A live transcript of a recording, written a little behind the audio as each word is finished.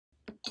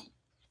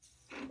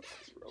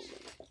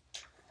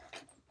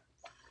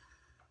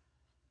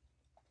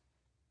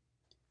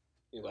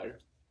You lighter?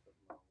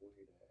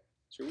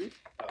 Should we?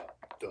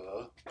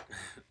 Duh.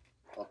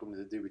 Welcome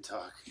to the Doobie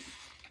Talk.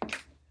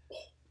 Oh,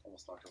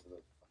 almost knocked over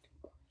the fucking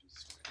button.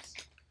 Jesus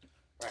Christ.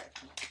 Alright,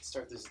 let's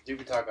start this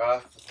Doobie Talk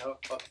off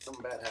without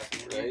something bad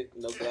happening. Right?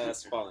 No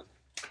glass falling.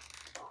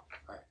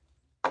 Alright.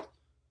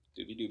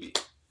 Doobie.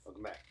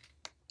 Welcome back.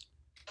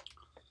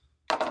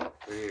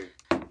 We're here.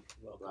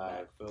 Welcome Live.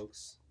 back,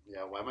 folks.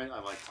 Yeah, why am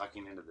I'm like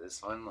talking into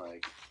this one?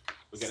 Like,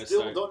 We gotta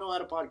still start. don't know how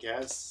to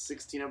podcast.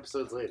 16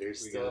 episodes later, We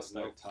still gotta have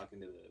start no talking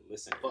to the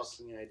listeners.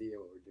 fucking idea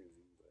what we're doing.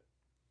 But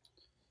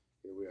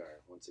here we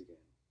are once again.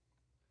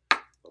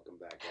 Welcome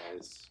back,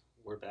 guys.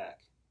 We're back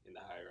in the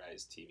High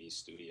Rise TV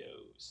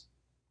studios.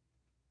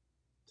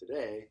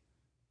 Today,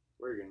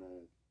 we're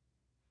gonna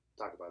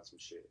talk about some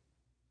shit.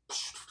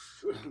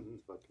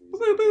 Fucking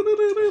music.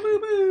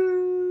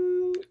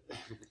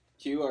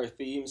 Cue our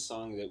theme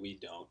song that we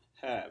don't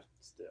have.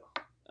 Still.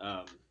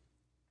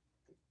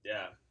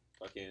 Yeah,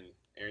 fucking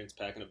Aaron's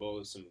packing a bowl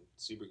of some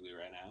super glue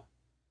right now.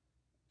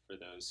 For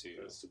those who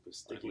That's super are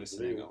sticky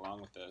listening glue.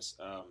 along with us.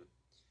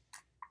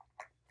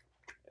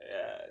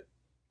 Yeah.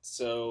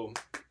 So,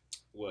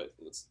 what?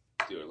 Let's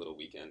do our little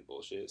weekend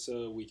bullshit.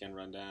 So, weekend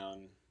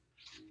rundown.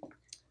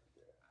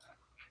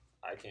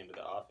 I came to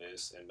the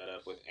office and met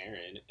up with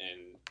Aaron,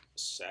 and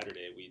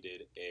Saturday we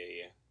did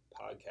a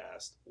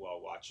podcast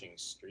while watching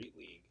Street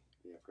League.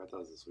 Yeah, I forgot that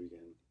was this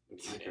weekend.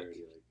 It's like Nick. already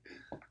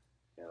yeah,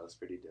 that was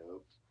pretty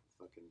dope.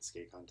 Fucking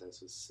skate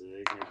contest was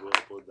sick. Maybe we'll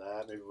upload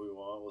that. Maybe we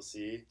won't. We'll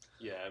see.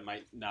 Yeah, it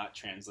might not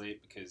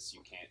translate because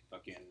you can't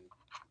fucking,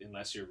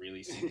 unless you're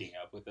really syncing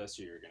up with us,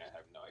 you're gonna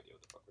have no idea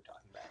what the fuck we're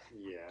talking about.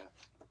 Yeah,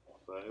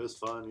 but it was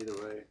fun either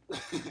way.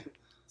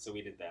 So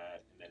we did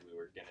that, and then we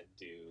were gonna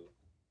do,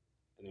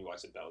 and we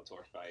watched the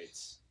Bellator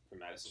fights from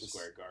Madison Just-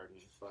 Square Garden.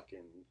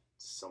 Fucking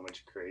so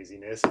much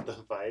craziness with the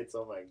fights.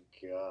 Oh my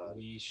god.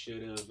 We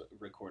should have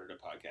recorded a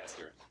podcast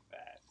during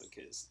that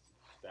because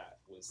that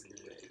was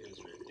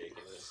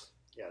ridiculous.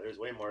 Yeah, there's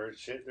way more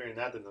shit during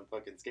that than the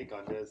fucking skate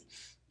contest.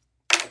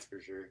 That's for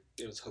sure.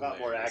 It was A lot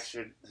more hilarious.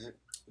 action.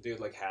 Dude.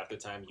 Like half the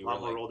time A you were lot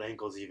more like, rolled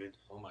ankles even.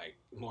 "Oh my,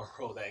 more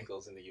rolled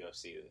ankles in the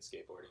UFC than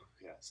skateboarding."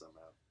 Yeah,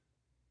 somehow.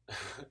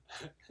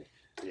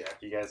 Yeah, if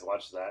you guys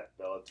watched that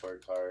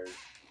Bellator card,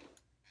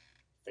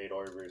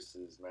 Fedor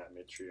versus Matt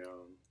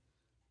Mitrione,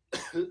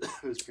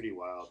 it was pretty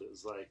wild. It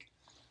was like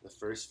the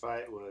first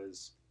fight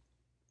was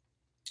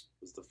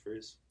the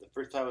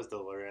first fight was the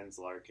Lorenz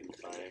Larkin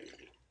fight.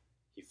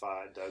 He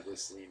fought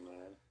Douglas Lima.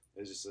 It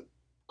was just a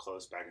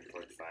close back and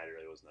forth fight. It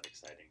really wasn't that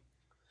exciting.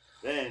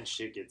 Then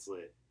shit gets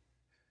lit.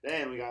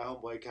 Then we got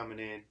homeboy coming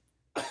in,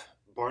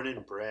 born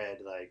and bred.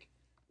 Like,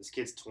 this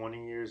kid's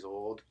 20 years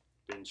old,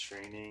 been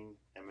training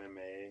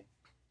MMA,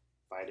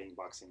 fighting,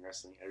 boxing,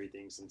 wrestling,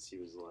 everything since he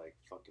was like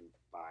fucking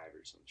 5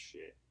 or some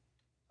shit.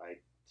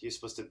 Like, he was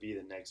supposed to be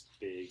the next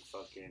big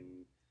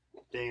fucking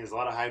thing. There's a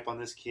lot of hype on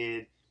this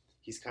kid.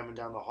 He's coming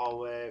down the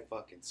hallway,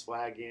 fucking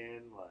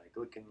swagging, like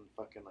looking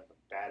fucking like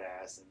a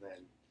badass, and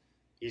then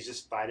he's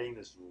just fighting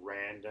this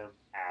random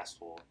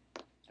asshole.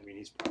 I mean,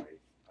 he's probably,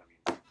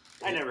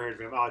 I never heard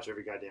of him. I watch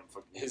every goddamn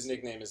fucking His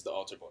nickname is the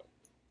Altar Boy.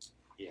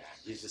 Yeah,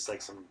 he's just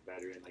like some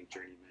veteran, like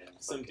journeyman.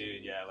 Some fucking-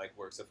 dude, yeah, like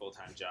works a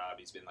full-time job.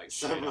 He's been like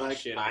Some,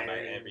 shit like, on by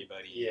iron-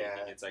 everybody.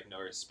 yeah. He gets like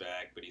no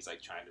respect, but he's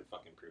like trying to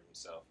fucking prove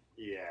himself.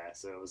 Yeah,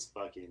 so it was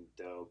fucking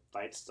dope.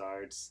 Fight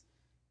starts,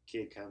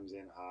 kid comes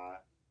in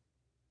hot,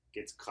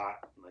 gets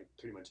caught like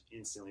pretty much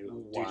instantly. Dude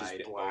Wide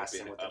just blasts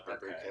him open with the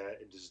uppercut. uppercut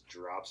and just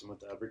drops him with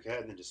the uppercut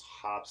and then just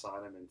hops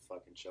on him and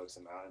fucking chokes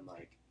him out in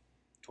like,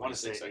 I want to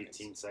say 26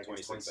 18 seconds,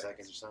 26 20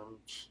 seconds or something.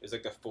 It's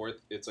like the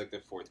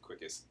fourth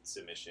quickest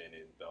submission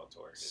in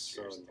Bellator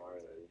history. So or something.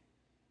 gnarly.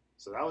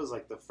 So that was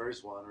like the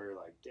first one where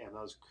like, damn,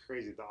 that was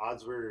crazy. The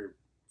odds were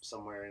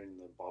somewhere in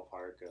the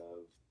ballpark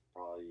of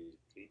probably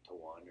 8 to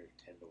 1 or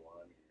 10 to 1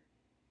 or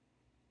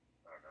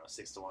I don't know,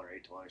 6 to 1 or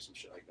 8 to 1 or some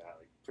shit like that.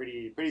 Like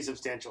pretty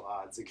substantial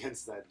odds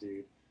against that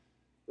dude.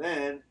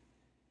 Then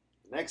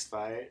the next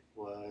fight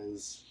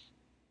was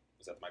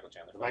Was that the Michael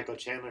Chandler the fight? Michael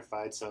Chandler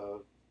fight.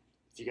 So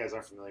if you guys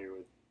aren't familiar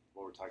with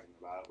what we're talking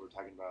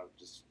about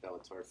just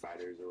Bellator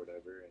fighters or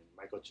whatever. And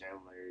Michael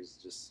Chandler is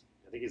just,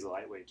 I think he's a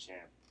lightweight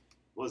champ.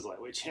 Was a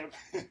lightweight champ.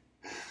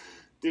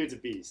 Dude's a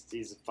beast.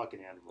 He's a fucking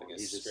animal. Like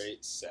a He's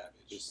straight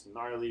savage. just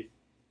gnarly.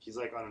 He's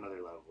like on another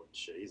level and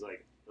shit. He's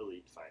like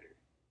elite fighter.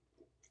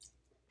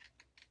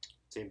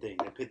 Same thing.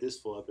 They pit this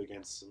fool up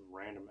against some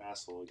random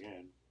asshole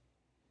again.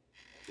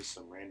 Just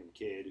some random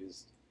kid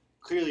who's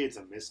clearly it's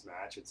a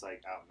mismatch. It's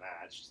like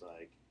outmatched.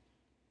 Like,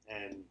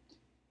 and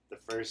the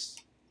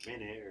first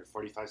minute or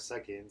 45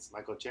 seconds,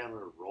 Michael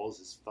Chandler rolls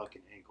his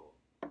fucking ankle.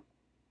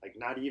 Like,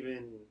 not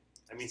even.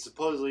 I mean,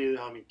 supposedly the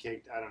homie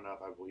kicked. I don't know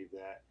if I believe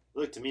that. It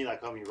looked to me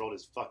like homie rolled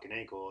his fucking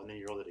ankle, and then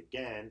he rolled it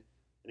again,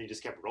 and he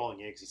just kept rolling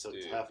it because he's so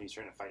Dude. tough and he's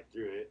trying to fight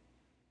through it.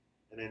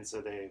 And then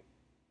so they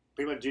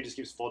pretty much dude just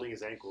keeps folding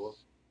his ankle.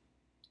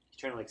 He's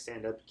trying to like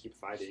stand up and keep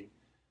fighting.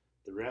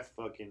 The ref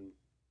fucking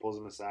pulls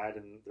him aside,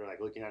 and they're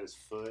like looking at his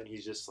foot, and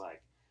he's just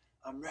like,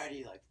 I'm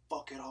ready. Like,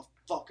 fuck it, I'll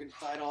fucking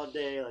fight all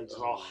day. Like, just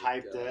Oh all my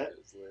hyped God, up. it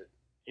was lit. And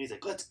he's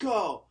like, let's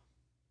go.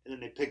 And then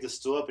they pick the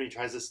stool up and he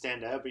tries to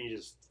stand up and he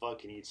just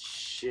fucking eats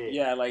shit.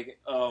 Yeah, like,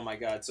 oh my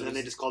God. So and then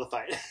they just call the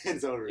fight.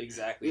 It's over.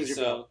 exactly. Lose your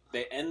So belt.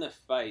 they end the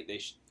fight.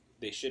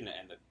 They shouldn't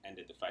have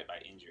ended the fight by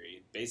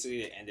injury.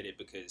 Basically, they ended it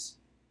because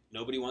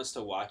nobody wants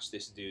to watch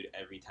this dude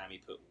every time he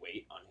put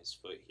weight on his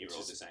foot. He It's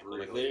rolled just his ankle.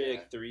 brutal, Like literally yeah.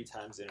 like 3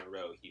 times in a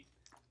row, he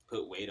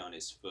put weight on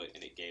his foot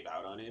and it gave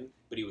out on him.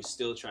 But he was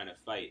still trying to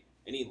fight,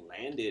 and he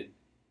landed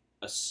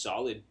a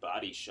solid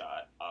body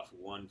shot off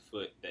one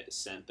foot that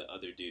sent the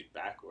other dude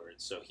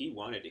backwards. So he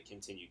wanted to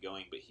continue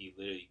going, but he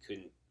literally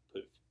couldn't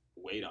put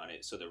weight on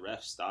it. So the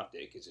ref stopped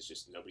it because it's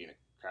just nobody in the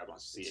crowd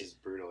wants to see It's it.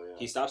 just brutal, yeah.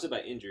 He stops it by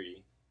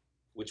injury,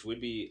 which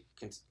would be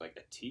like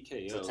a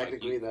TKO. So like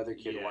technically, you- the other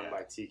kid yeah, won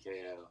by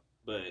TKO.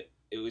 But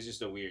it was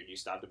just a weird. You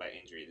stopped it by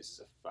injury. This is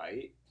a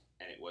fight,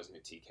 and it wasn't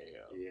a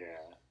TKO.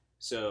 Yeah.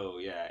 So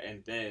yeah,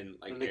 and then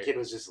like And the kid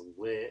was just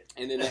lit.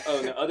 and then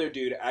the other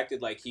dude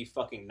acted like he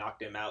fucking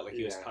knocked him out, like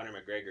he was Yeah. Conor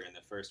McGregor in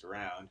the first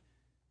round,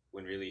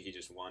 when really he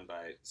just won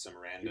by some He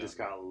random. just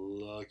got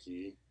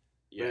lucky.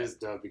 But yeah. it was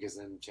dope because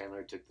then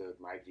Chandler took the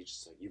mic. He's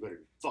just like, "You better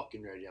be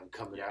fucking ready. I'm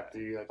coming Yeah. after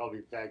you. Like, I'll be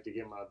back to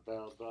get my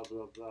belt." Blah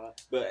blah blah.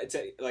 But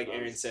like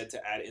Aaron said,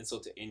 to add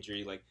insult to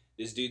injury, like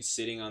this dude's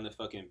sitting on the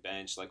fucking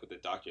bench, like with the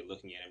doctor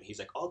looking at him. He's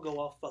like, "I'll go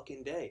all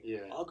fucking day.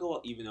 Yeah. I'll go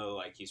all," even though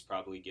like he's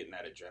probably getting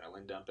that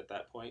adrenaline dump at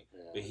that point.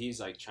 But Yeah. he's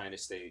like trying to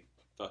stay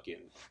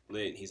fucking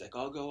lit. And he's like,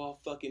 "I'll go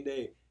all fucking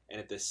day." And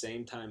at the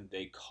same time,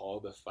 they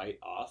call the fight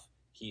off.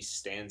 He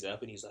stands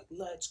up and he's like,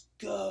 "Let's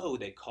go."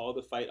 They call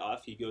the fight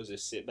off. He goes to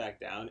sit back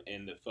down,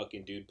 and the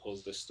fucking dude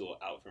pulls the stool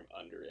out from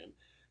under him.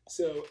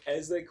 So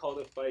as they call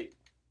the fight,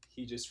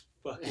 he just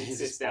fucking He sits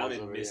just down falls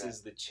and over,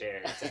 misses the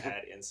chair to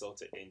add insult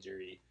to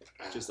injury.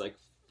 Just like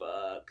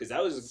fuck, because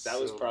that was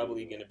So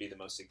probably brutal. going to be the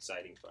most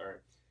exciting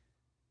part.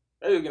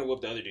 That was going to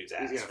whoop the other dude's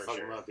ass He's gonna for fuck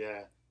sure. him up.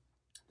 Yeah.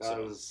 That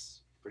So-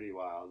 was pretty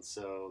wild.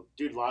 So,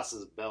 dude lost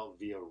his belt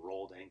via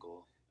rolled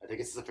ankle. I think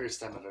it's the first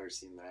time I've ever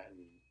seen that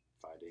in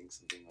fighting,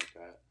 something like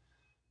that.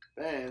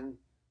 Then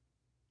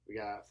we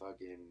got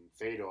fucking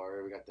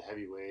Fedor. We got the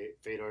heavyweight.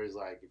 Fedor is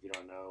like, if you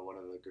don't know, one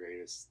of the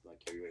greatest like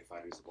heavyweight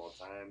fighters of all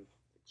time.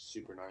 Like,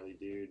 super gnarly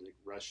dude, like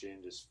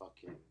Russian, just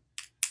fucking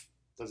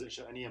doesn't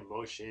show any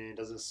emotion,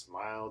 doesn't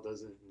smile,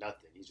 doesn't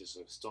nothing. He's just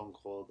a stone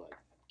cold like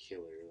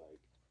killer, like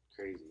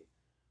crazy.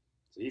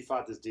 So he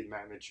fought this dude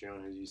Matt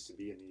Mitrione, who used to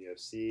be in the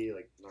UFC,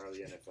 like gnarly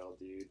NFL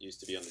dude. Used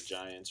to be on the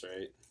Giants,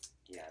 right?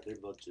 Yeah, they're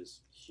both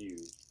just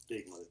huge,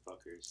 big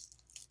motherfuckers.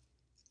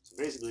 So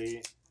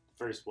basically,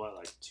 first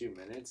like 2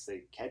 minutes,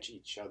 they catch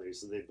each other.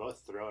 So they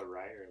both throw a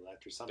right or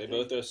left or They something.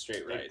 both those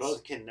straight They rights.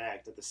 both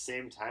connect at the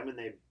same time, and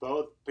they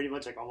both pretty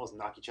much like almost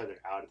knock each other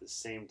out at the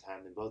same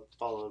time. They both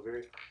fall over,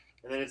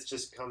 and then it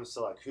just comes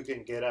to like who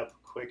can get up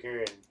quicker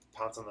and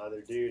pounce on the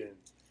other dude. And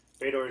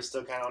Fedor is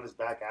still kind of on his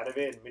back out of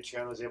it, and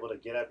Mitrione was able to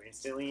get up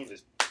instantly and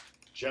just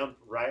jump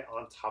right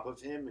on top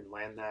of him and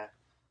land that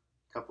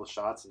couple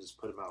shots and just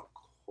put him out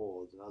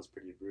cold. And that was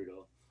pretty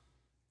brutal.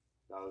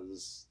 That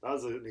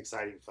was an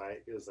exciting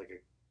fight. It was like a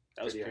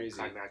that was pretty crazy.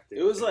 climactic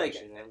It was like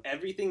finish, you know?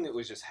 everything that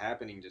was just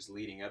happening, just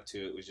leading up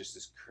to it, was just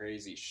this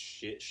crazy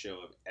shit show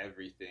of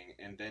everything.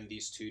 And then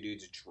these two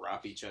dudes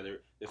drop each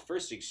other. The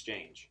first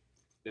exchange,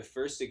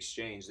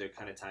 they're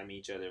kind of timing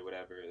each other,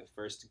 whatever. The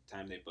first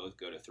time they both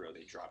go to throw,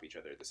 they drop each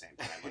other at the same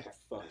time, like a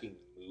fucking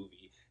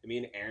movie. And me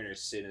and Aaron are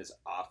sitting in his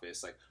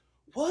office, like,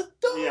 what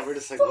the? Yeah, we're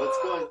just like, fuck? what's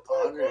going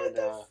on Like, right what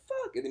the now?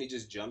 fuck? And then he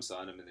just jumps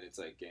on him, and then it's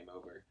like game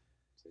over.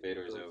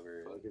 Fedor's what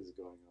over. the fuck is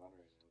going on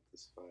right now with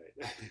this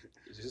fight?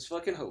 It's just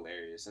fucking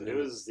hilarious. And it then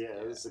was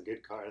it was a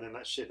good card. And then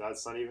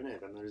that's not even it.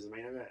 Then there's the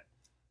main event,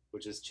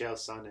 which is Chael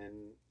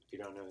Sonnen. If you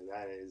don't know who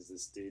that is,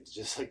 this dude's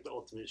just like the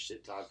ultimate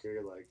shit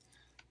talker, like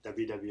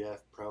WWF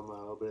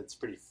promo, but it's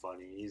pretty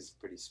funny. He's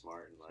pretty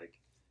smart and like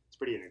it's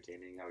pretty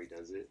entertaining how he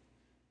does it.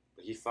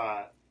 But he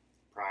fought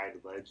Pride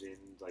legend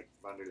like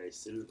Vanderlei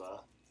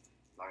Silva,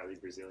 gnarly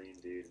Brazilian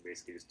dude, and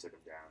basically just took him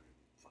down and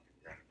fucking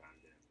ground and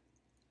pounded him.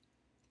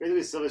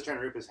 Basically, Silva's trying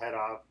to rip his head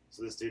off,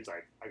 so this dude's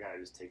like, I gotta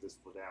just take this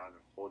fool down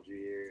and hold you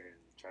here and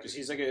try to because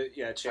he's like a try to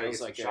get Chael's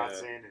some like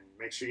shots a in and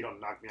make sure you don't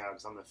knock me out.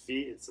 Because on the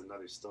feet, it's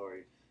another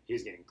story. He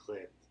was getting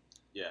clipped.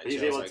 yeah. But he's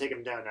Chael's able like, to take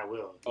him down at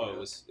will. oh, you it know?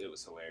 was It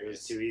was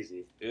hilarious. too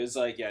easy. It was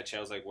like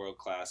Chael's like world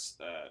class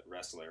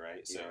wrestler,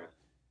 right? So, Yeah.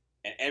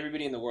 and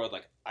everybody in the world,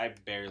 like, I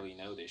barely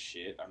know this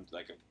shit. I'm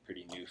like a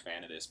pretty new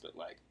fan of this, but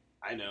like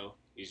I know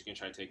he's just gonna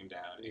try to take him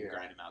down and Yeah.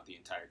 grind him out the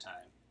entire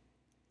time.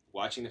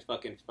 Watching the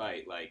fucking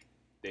fight, like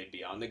they'd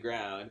be on the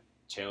ground.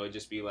 Chael would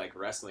just be like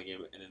wrestling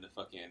him, and then the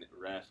fucking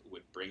ref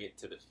would bring it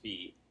to the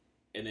feet.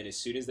 And then as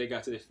soon as they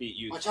got to the feet,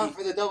 Watch out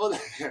for the double.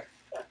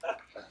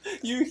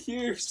 you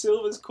hear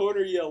Silva's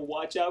corner yell,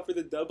 "Watch out for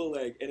the double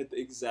leg!" And at the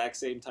exact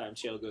same time,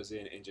 Chael goes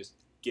in and just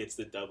gets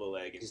the double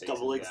leg and He's takes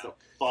double him legs down.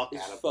 the fuck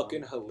It's out of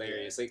fucking him.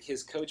 hilarious. Like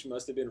his coach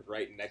must have been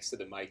right next to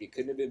the mic. It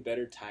couldn't have been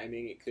better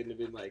timing. It couldn't have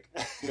been like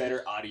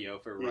better audio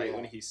for right Yeah.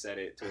 when he said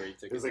it to where he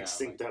took It was like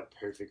down. synced up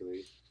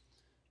perfectly.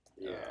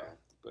 Yeah.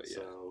 But yeah,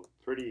 So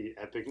pretty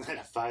epic night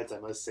of fights, I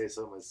must say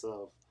so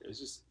myself. it was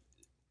just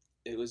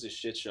It was a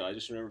shit show. I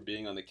just remember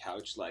being on the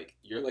couch, like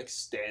you're like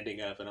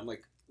standing up, and I'm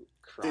like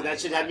crying. Dude, that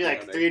shit had me laughing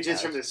like on 3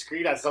 inches from couch. the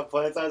screen at some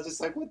point. I was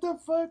just like, what the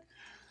fuck?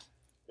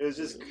 It was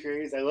just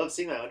crazy. I love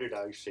seeing that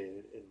underdog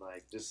shit and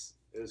like just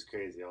it was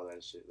crazy all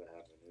that shit that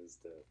happened. It was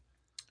the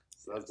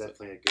so that's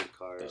definitely a good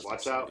card. That's Watch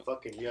exciting. out,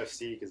 fucking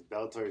UFC, because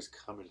Bellator is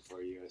coming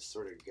for you. I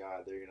swear to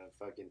God, they're gonna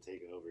fucking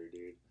take over,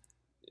 dude.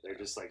 They're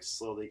just like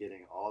slowly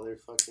getting all their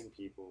fucking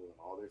people and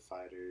all their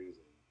fighters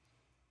and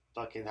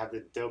fucking have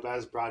the dope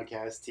ass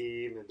broadcast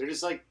team and they're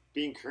just like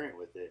being current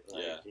with it.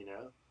 Like, Yeah. you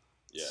know?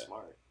 Yeah.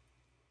 Smart.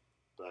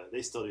 But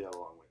they still do have a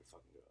long way to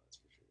fucking go, that's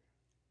for sure.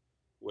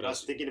 What I was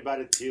else? thinking about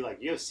it too,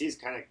 like UFC is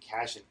kind of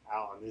cashing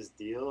out on this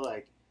deal.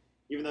 Like,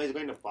 even though he's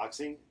going to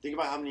boxing, think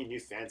about how many new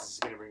fans this is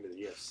going to bring to the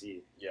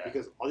UFC. Yeah.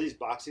 Because all these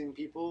boxing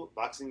people,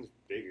 boxing's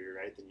bigger,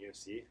 right, than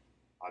UFC.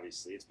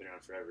 Obviously, it's been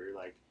around forever.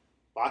 Like,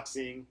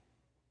 boxing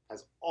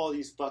has all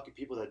these fucking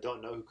people that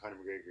don't know who Conor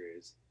McGregor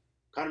is.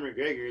 Conor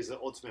McGregor is the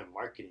ultimate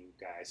marketing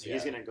guy, so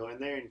he's Yeah. gonna go in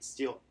there and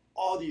steal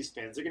all these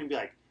fans. They're gonna be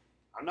like,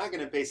 I'm not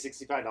gonna pay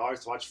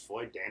 $65 to watch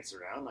Floyd dance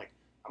around. Like,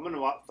 I'm gonna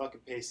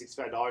fucking pay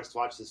 $65 to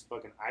watch this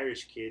fucking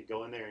Irish kid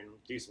go in there and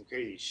do some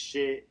crazy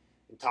shit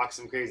and talk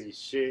some crazy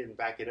shit and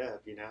back it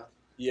up, you know?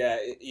 Yeah.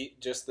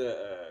 Just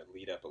the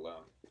lead up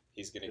alone,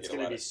 he's gonna It's get a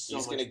gonna lot be of. so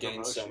He's gonna much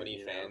gain so promotion, many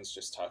you know? fans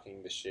just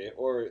talking the shit.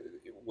 Or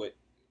what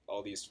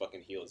all these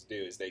fucking heels do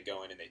is they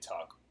go in and they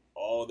talk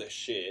all the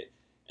shit,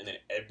 and then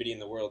everybody in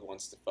the world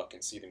wants to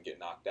fucking see them get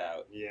knocked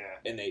out, Yeah,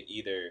 and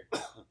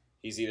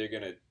he's either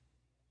gonna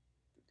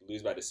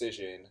lose by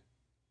decision,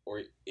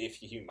 or if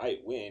he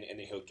might win, and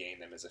then he'll gain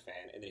them as a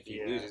fan, and then if he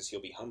Yeah. loses,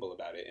 he'll be humble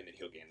about it, and then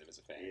he'll gain them as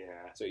a fan.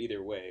 yeah, So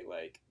either way,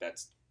 like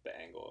that's the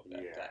angle of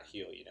that, Yeah. that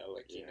heel, you know,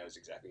 like he Yeah. knows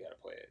exactly how to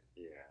play it.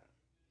 yeah.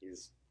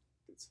 It's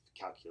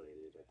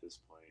calculated at this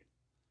point.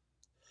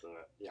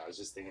 But yeah, I was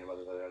just thinking about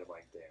it the other day. I'm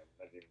like, damn,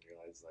 I didn't even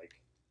realize like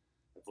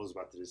that fool's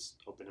about to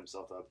just open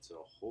himself up to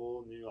a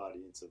whole new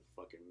audience of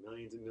fucking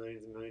millions and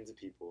millions and millions of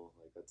people.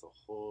 Like that's a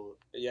whole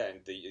Yeah,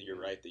 and you're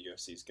right. The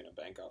UFC is gonna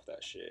bank off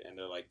that shit, and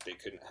they're like they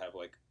couldn't have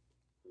like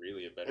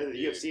really a better and the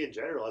dude. UFC in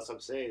general. That's what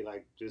I'm saying.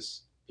 Like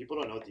just people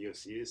don't know what the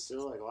UFC is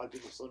still. Like a lot of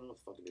people still don't know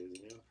what the fuck it is.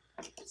 You know,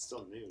 it's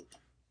still new.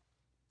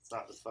 It's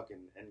not the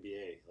fucking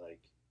NBA. Like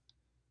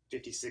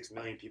 56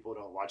 million people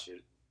don't watch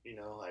it. You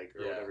know, like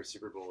or Yeah. whatever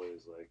Super Bowl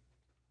is. Like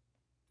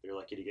they're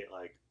lucky to get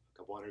like a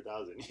couple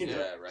 100,000. You know,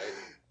 Yeah, right.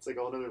 it's like a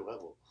whole other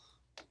level.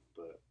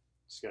 But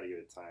just gotta give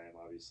it time,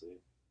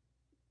 obviously.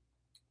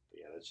 But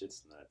yeah, that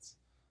shit's nuts.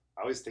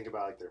 I always think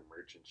about like their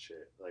merch and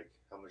shit, like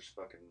how much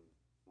fucking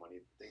money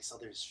they sell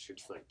their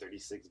shirts for like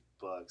 $36.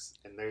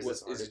 And there's What,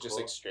 this article. is it just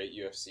like straight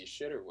UFC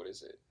shit, or what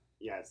is it?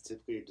 Yeah, it's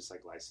typically just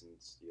like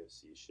licensed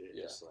UFC shit,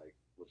 Yeah. just like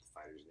with the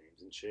fighters'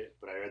 names and shit.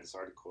 But I read this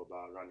article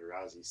about Ronda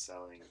Rousey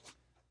selling.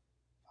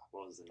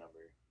 What was the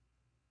number?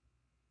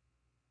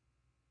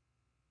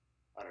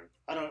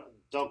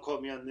 Don't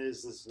quote me on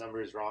this. This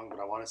number is wrong, but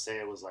I want to say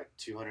it was like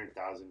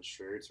 200,000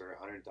 shirts or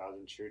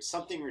 100,000 shirts,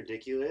 something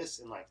ridiculous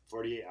in like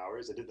 48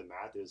 hours. I did the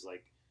math. It was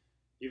like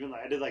even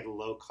like I did like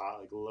low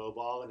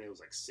ball, and it was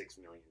like $6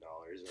 million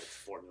or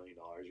like $4 million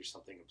or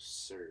something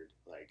absurd.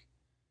 Like,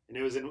 and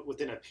it was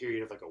within a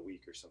period of like a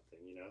week or something.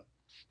 You know.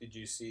 Did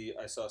you see?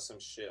 I saw some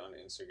shit on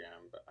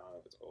Instagram, but I don't know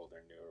if it's old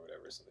or new or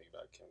whatever. Something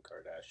about Kim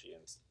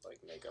Kardashian's like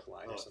makeup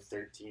line or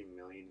something. 13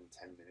 million in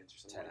 10 minutes or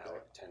something 10 like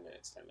hour, that. 10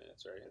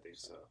 minutes, right? I think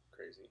so.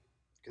 Crazy.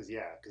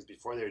 Because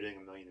before they were doing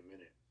 $1 million a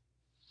minute.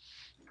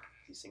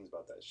 He sings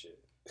about that shit.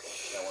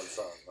 That one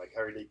song. Like,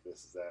 how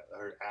ridiculous is that?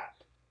 Her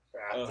app.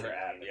 Oh, did her $1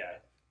 app, million a yeah.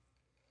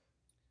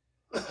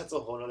 minute. That's a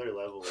whole other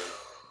level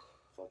of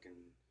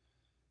fucking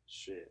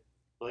shit.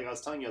 But like I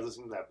was telling you, I was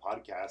listening to that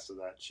podcast of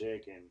that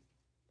chick, and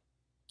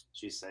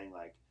she's saying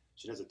like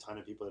she knows a ton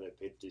of people that have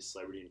paid for these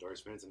celebrity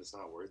endorsements, and it's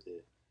not worth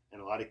it. In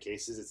a lot of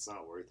cases, it's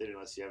not worth it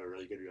unless you have a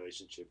really good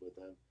relationship with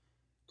them.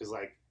 Because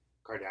like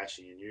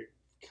Kardashian,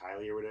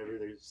 Kylie or whatever,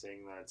 they're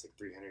saying that it's like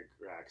 300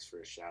 racks for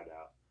a shout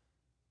out.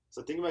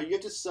 So think about it, you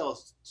have to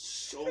sell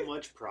so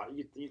much product.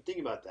 You think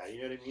about that,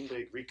 you know what I mean?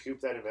 To recoup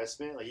that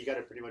investment, like you got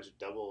to pretty much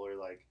double or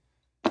like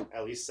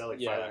at least sell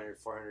like Yeah. 500,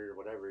 400 or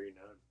whatever, you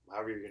know,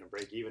 however you're going to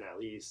break even at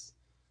least.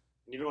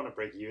 And you don't want to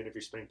break even if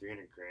you're spending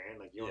 300 grand.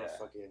 Like you want to Yeah.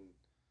 fucking,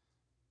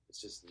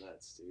 it's just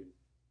nuts, dude.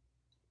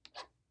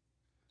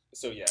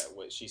 So yeah,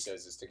 what she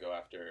says is to go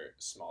after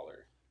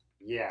smaller,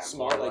 Yeah,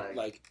 smaller, more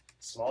like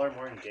smaller,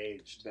 more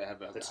engaged. they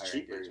have a That's higher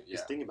cheaper. engagement.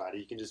 Just Yeah. think about it.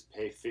 You can just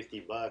pay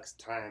 $50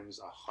 times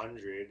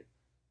 100,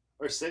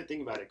 or say,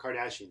 think about it.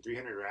 Kardashian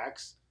 300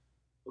 racks,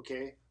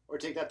 okay, or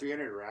take that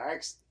 300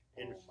 racks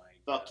and Oh my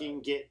fucking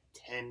God. get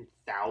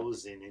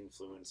 10,000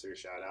 influencer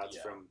shout outs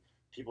Yeah. from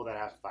people that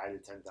have 5 to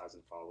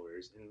 10,000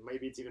 followers, and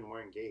maybe it's even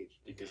more engaged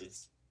because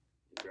it's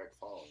direct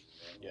following.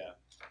 You know? Yeah.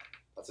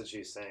 That's what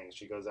she's saying.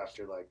 She goes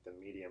after like the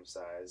medium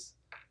size.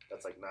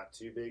 That's like not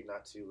too big,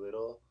 not too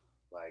little.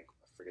 Like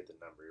I forget the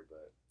number,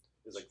 but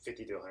it's like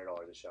 $50 to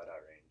 $100 a shout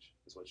out range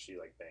is what she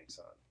like banks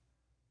on.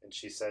 And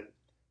she said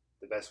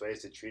the best way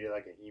is to treat it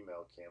like an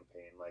email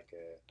campaign,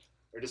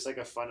 or just like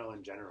a funnel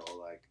in general.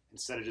 Like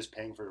instead of just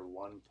paying for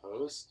one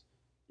post,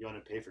 you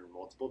want to pay for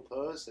multiple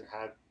posts and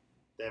have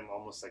them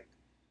almost like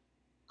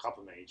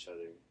complement each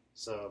other.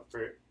 So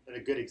for a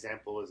good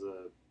example is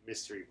a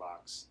mystery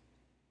box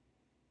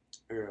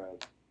or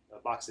a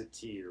box of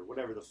tea or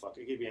whatever the fuck.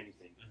 It could be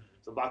anything. Mm-hmm.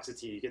 So box of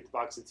tea, you get the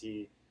box of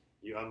tea,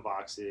 you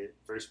unbox it,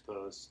 first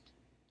post.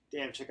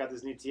 Damn, check out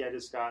this new tea I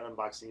just got,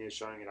 unboxing it,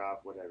 showing it off,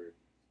 whatever.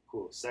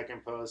 Cool.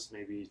 Second post,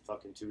 maybe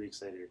fucking 2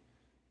 weeks later.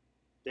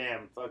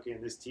 Damn,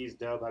 fucking this tea's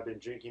dope. I've been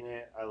drinking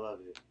it. I love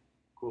it.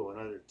 Cool.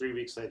 Another 3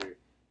 weeks later.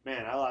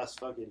 Man, I lost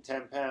fucking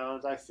 10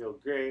 pounds. I feel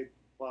great.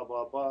 Blah,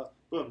 blah, blah.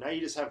 Boom. Now you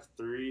just have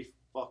 3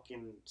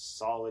 fucking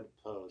solid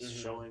posts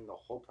showing the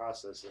whole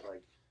process of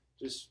like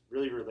just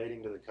really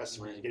relating to the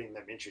customer and getting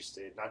them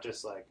interested. Not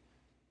just like,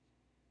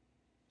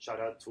 shout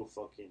out to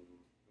fucking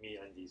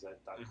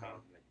meundies.com.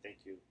 Like, thank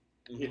you.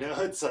 You know,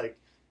 it's like,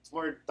 it's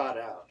more thought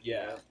out.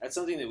 Yeah, you know? that's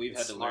something that we've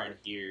It's had to smart. learn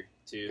here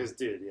too. Because,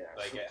 dude, yeah.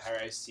 Like at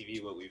High Rise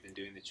TV, what we've been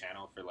doing the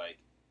channel for like,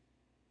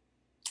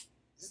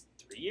 is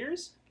this 3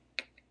 years?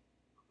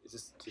 Is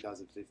this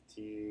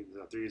 2015,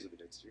 no, 3 years will be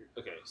next year.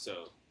 okay?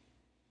 So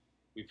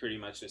we pretty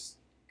much just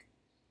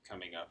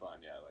coming up on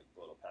like the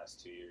little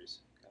past 2 years.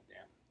 God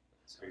damn,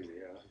 It's crazy,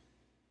 yeah.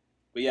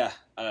 But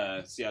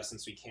yeah, so yeah,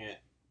 since we can't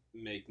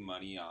make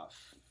money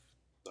off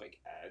like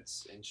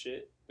ads and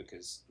shit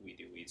because we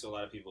do weed, so a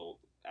lot of people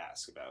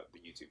ask about the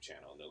YouTube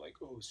channel and they're like,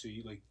 oh, so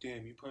you like,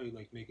 damn, you probably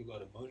like make a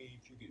lot of money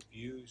if you get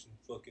views and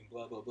fucking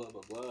blah blah blah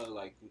blah blah.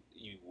 Like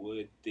you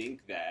would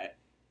think that,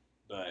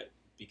 but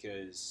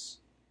because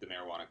the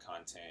marijuana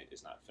content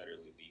is not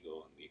federally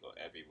legal and legal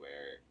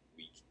everywhere,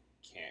 we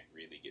can't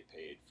really get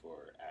paid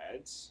for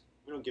ads.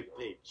 We don't get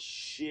paid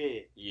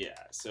shit. Yeah,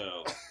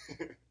 so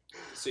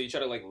you try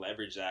to like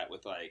leverage that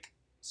with like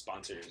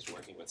sponsors,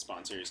 working with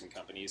sponsors and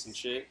companies and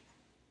shit.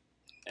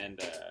 And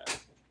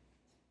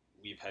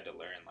we've had to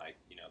learn like,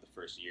 you know, the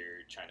first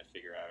year trying to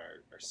figure out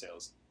our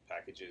sales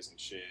packages and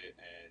shit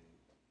and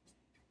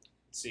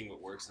seeing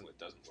what works and what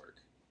doesn't work,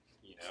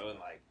 you know, and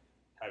like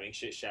having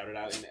shit shouted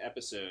out in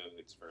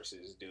episodes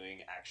versus doing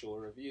actual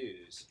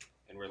reviews.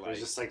 And we're like, there's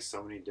just like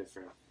so many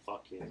different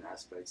fucking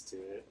aspects to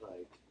it.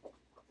 Like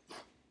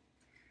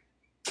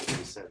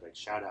you said, like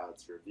shout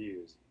outs,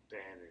 reviews,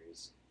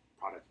 banners,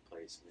 product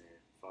placement,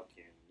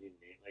 fucking you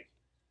name, like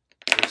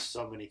there's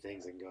so many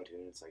things that can go to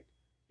it. It's like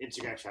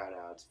Instagram shout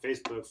outs,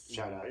 Facebook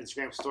shout out,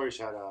 Instagram story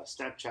shout out,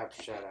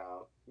 Snapchat shout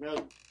out,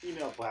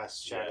 email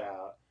blast shout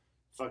out,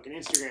 fucking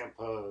Instagram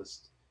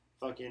post,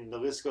 fucking the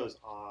list goes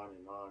on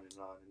and on and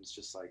on. And it's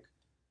just like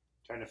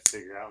trying to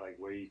figure out like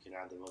where you can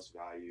add the most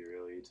value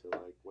really to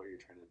like what you're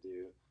trying to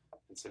do.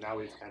 And so now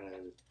we've kind of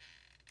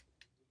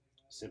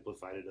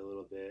simplified it a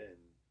little bit, and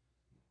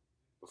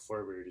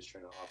before we were just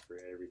trying to offer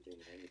everything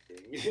and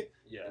anything.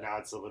 yeah, And now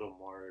it's a little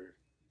more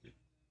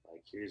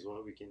like, here's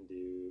what we can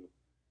do,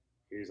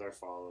 here's our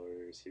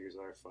followers, here's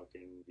our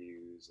fucking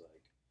views,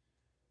 like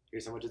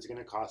here's how much it's going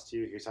to cost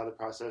you, here's how the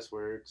process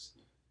works.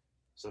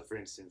 So for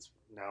instance,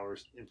 now we're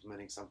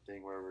implementing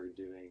something where we're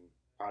doing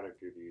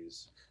product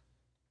reviews.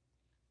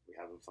 We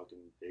have a fucking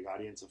big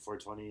audience of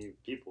 420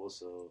 people,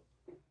 so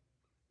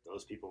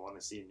those people want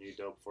to see new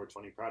dope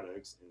 420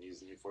 products, and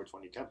these new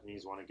 420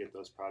 companies want to get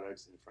those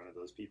products in front of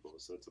those people.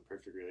 So it's a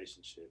perfect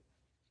relationship.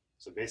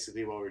 So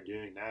basically what we're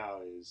doing now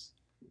is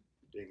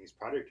doing these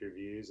product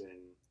reviews, and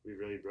we've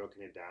really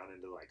broken it down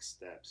into like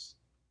steps.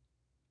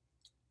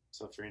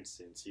 So for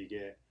instance,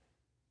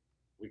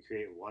 we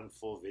create one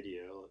full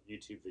video,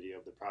 YouTube video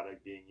of the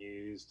product being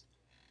used,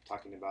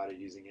 talking about it,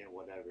 using it,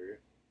 whatever.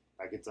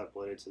 That gets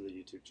uploaded to the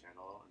YouTube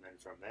channel, and then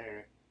from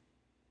there,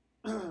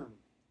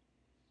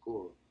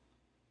 cool.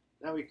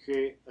 Now we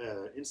create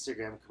an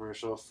Instagram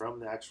commercial from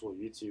the actual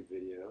YouTube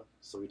video.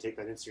 So we take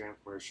that Instagram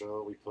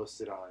commercial, we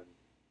post it on,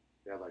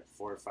 we have like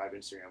 4 or 5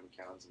 Instagram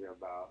accounts. We have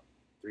about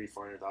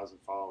 400,000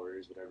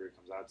 followers, whatever it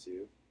comes out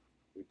to.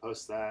 We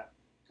post that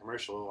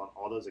commercial on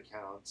all those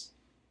accounts.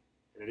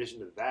 In addition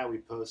to that, we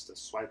post a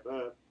swipe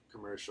up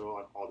commercial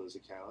on all those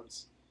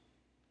accounts.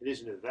 In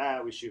addition to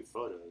that, we shoot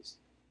photos.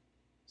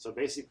 So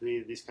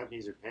basically, these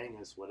companies are paying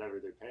us whatever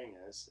they're paying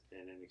us,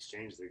 and in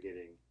exchange, they're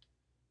getting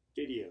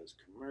videos,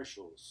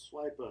 commercials,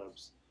 swipe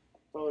ups,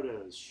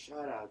 photos,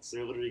 shout outs.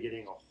 They're literally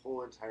getting a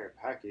whole entire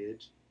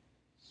package,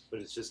 but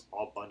it's just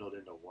all bundled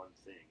into one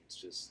thing. It's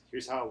just,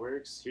 here's how it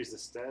works, here's the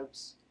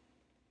steps,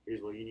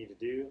 here's what you need to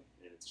do,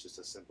 and it's just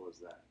as simple as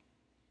that.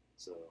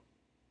 So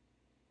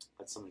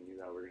that's something new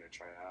that we're going to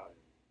try out.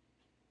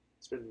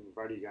 And we've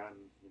already gotten,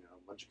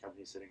 a bunch of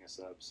companies hitting us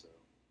up, so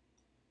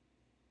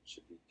it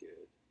should be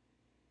good.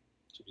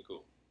 should be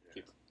cool.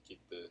 Yeah. Keep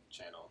the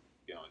channel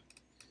going.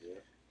 Yeah.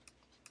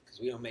 Because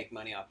we don't make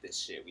money off this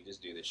shit. We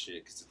just do this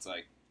shit because it's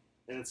like,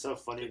 And it's so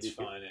funny it's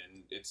because fun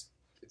and it's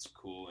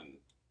cool and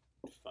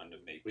fun to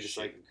make. we just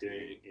shit like and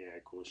doing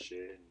create. cool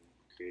shit and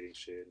creating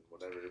shit and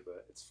whatever.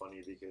 But it's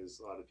funny because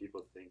a lot of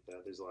people think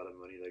that there's a lot of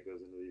money that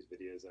goes into these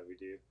videos that we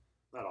do.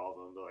 Not all of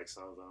them, but like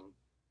some of them.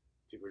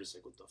 People are just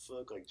like, what the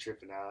fuck, like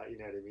tripping out, you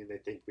know what I mean? They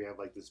think we have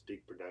like this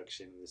big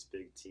production, this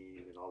big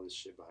team, and all this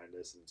shit behind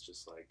us, and it's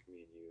just like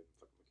me and you and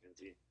fucking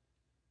Mackenzie,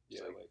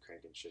 just like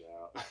cranking shit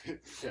out.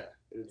 Yeah,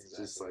 It's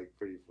just like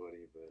pretty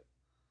funny, but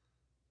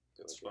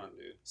it's fun,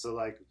 dude. so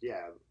like,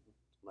 yeah,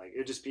 Like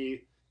it'd just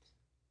be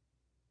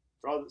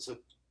for all. So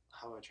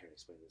how am I trying to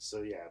explain this?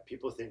 So yeah,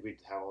 people think we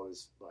have all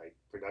this like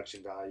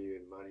production value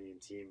and money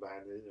and team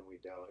behind it, and we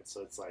don't.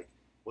 So it's like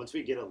once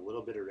we get a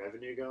little bit of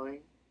revenue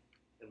going,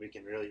 and we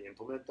can really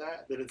implement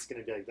that, then it's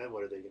gonna be like, then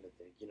what are they gonna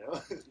think? You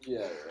know?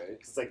 Yeah, right.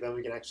 It's like then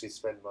we can actually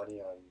spend money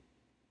on.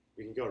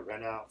 We can go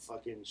rent out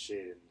fucking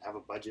shit and have a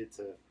budget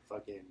to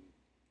fucking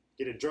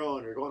get a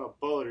drone or go on a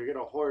boat or get a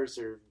horse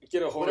or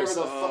Get a whatever horse.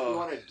 the fuck you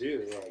want to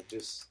do. Like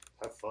just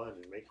have fun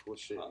and make cool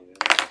shit. You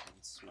know?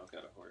 Smoke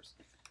out a horse.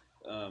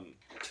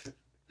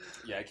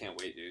 Yeah, I can't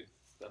wait, dude.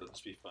 That'll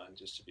just be fun,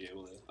 just to be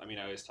able to. I mean,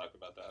 I always talk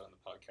about that on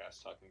the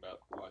podcast, talking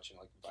about watching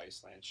like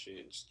Viceland shit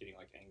and just getting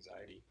like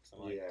anxiety. So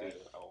I'm like, Yeah.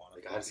 dude, I want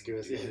to Like, I just go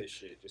with do it. this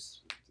shit.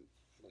 Just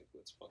like,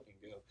 let's fucking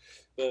go.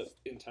 But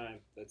in time,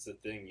 that's the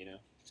thing, you know.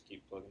 Just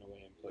keep plugging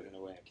away and plugging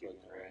away and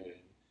plugging away.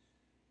 And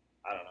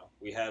I don't know.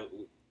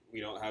 We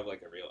don't have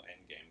like a real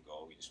end game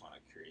goal. We just want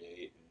to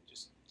create and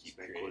just keep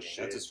Make creating. cool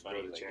shit. That's just funny.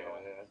 Grow the Like, channel,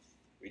 yeah.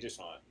 we just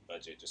want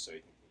budget just so we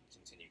can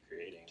continue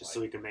creating. Just like,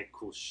 so we can make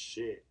cool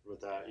shit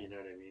without, you know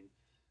what I mean?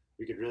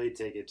 We could really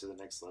take it to the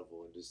next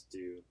level and just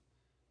do,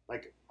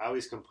 like, I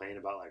always complain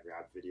about like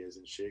rap videos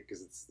and shit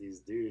because it's these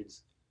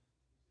dudes,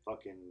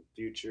 fucking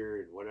Future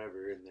and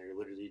whatever, and they're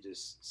literally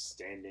just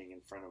standing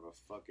in front of a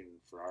fucking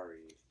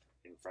Ferrari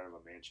in front of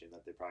a mansion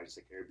that they probably just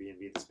like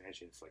Airbnb this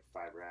mansion for like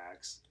 5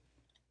 racks.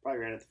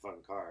 Probably ran at the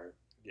fucking car.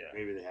 yeah.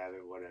 Maybe they have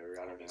it, whatever.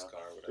 I don't His know. car,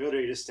 or They're whatever.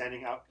 literally just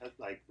standing out,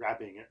 like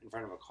rapping in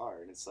front of a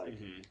car, and it's like.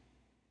 Mhm.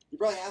 You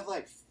probably have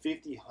like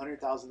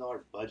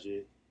 $50,000-$100,000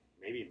 budget,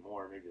 maybe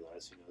more, maybe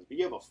less, who knows. But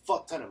you have a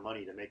fuck ton of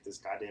money to make this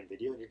goddamn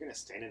video, and you're gonna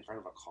stand in front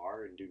of a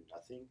car and do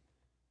nothing.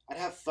 I'd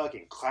have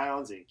fucking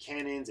clowns and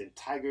cannons and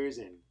tigers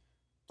and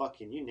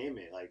fucking you name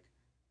it. Like,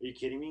 are you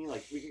kidding me?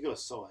 Like, we could go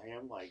so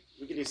ham. Like,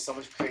 we could do so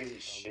much crazy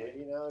shit.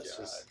 You know, it's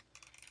just.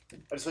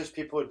 I just wish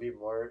people would be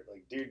more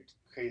like, dude,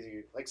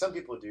 crazy. Like some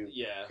people do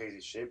Yeah. crazy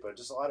shit, but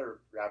just a lot of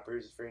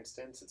rappers, for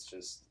instance, it's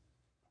just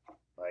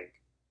like.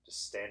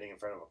 Just standing in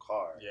front of a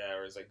car. Yeah,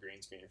 or it's like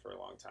green screen for a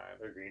long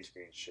time. Or green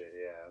screen shit,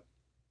 yeah.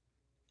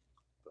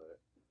 But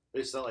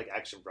there's not like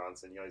Action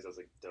Bronson. He always does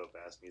like dope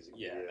ass music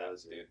Yeah,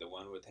 videos. dude, the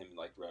one with him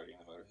like riding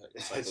on the motorcycle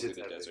It's cycle through just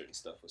the epic. desert and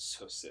stuff was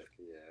so sick.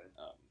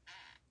 Yeah.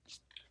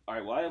 All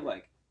right, well, I have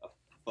like a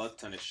fuck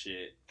ton of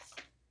shit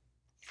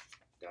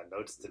Got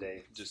notes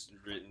today. just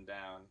written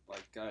down.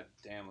 Like, god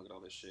damn, look at all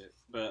this shit.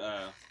 But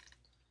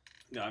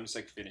no, I'm just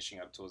like finishing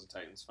up Tools of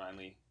Titans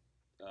finally,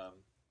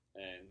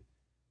 and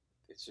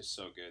it's just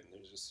so good. And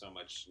there's just so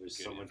much There's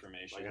good so much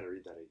information. I gotta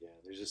read that again.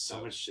 There's just so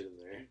So- much shit in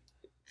there.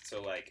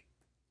 So like,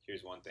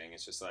 here's one thing.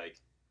 It's just like,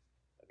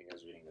 I think I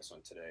was reading this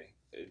one today.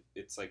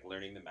 It's like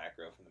learning the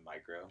macro from the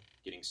micro,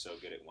 getting so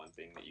good at one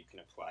thing that you can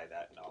apply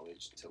that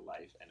knowledge to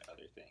life and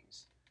other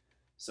things.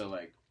 So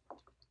like,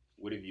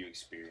 what have you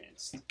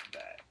experienced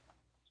that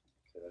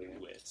Say that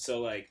again. with?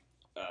 So like,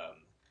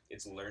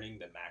 it's learning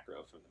the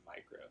macro from the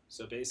micro.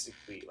 So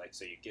basically, like,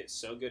 so you get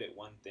so good at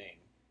one thing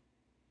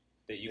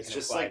that you It's can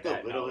just apply like the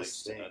that knowledge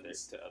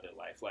littlest to other things.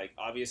 life. Like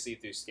obviously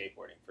through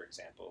skateboarding, for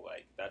example,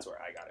 like that's where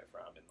I got it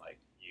from, and like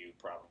you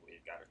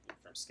probably got it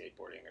from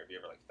skateboarding. Or have you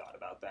ever like thought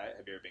about that?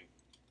 Have you ever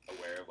been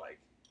aware of like,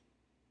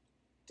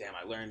 damn,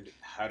 I learned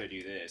how to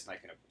do this, and I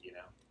can, you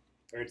know?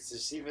 Or it's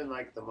just even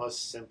like the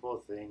most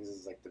simple things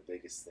is like the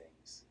biggest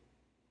things.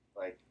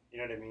 Like, you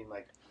know what I mean?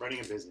 Like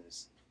running a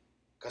business,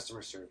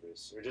 customer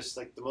service, or just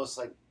like the most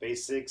like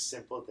basic,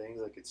 simple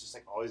things. Like it's just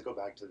like always go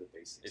back to the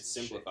basics. It's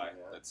and shit, simplify. you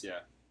know? That's yeah.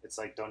 It's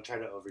like don't try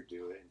to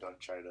overdo it and don't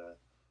try to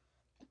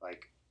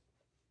like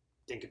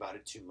think about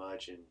it too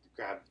much and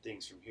grab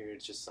things from here.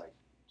 It's just like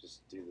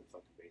just do the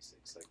fucking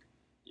basics. Like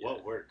Yeah.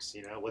 what works,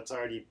 you know? What's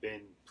already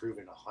been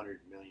proven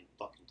 100 million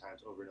fucking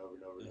times over and over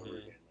and over and over Mhm.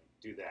 again. Like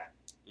do that.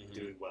 Mhm.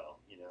 Do it well,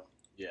 you know?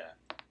 Yeah.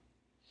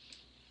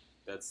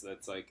 That's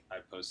like I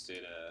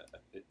posted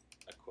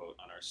a quote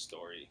on our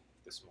story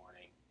this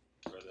morning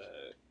for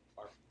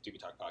our Doobie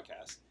Talk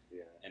podcast,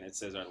 Yeah. and it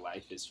says our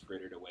life is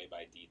frittered away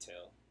by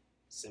detail.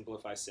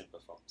 Simplify.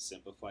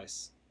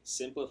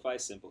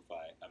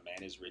 A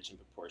man is rich in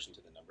proportion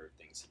to the number of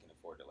things he can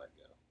afford to let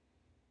go.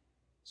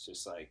 It's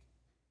just like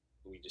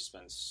we just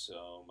spend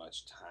so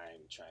much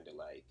time trying to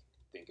like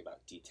think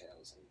about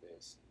details and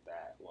this and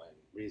that when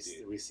We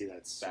dude, see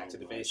that so back to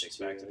the much, basics,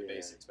 too, back to the yeah.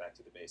 basics, back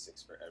to the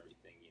basics for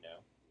everything, you know?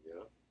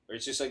 Yeah. Or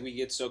it's just like we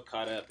get so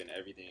caught up in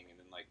everything, and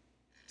then like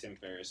Tim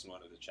Ferriss in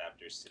one of the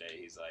chapters today,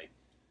 he's like,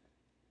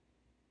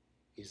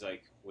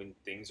 when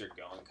things are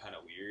going kind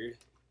of weird,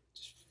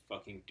 just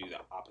fucking do the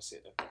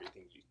opposite of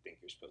everything you think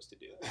you're supposed to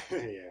do.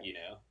 Yeah. You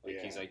know, like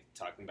he's Yeah. like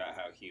talking about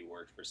how he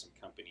worked for some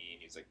company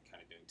and he's like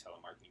kind of doing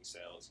telemarketing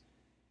sales,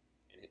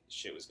 and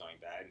shit was going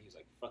bad, and he's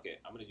like, fuck it,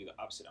 I'm gonna do the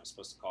opposite. I'm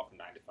supposed to call from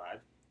 9 to 5.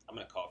 I'm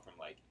gonna call from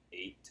like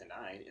 8 to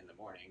 9 in the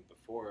morning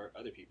before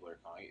other people are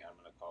calling, and I'm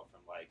gonna call from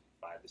like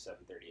 5 to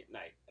 7:30 at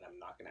night, and I'm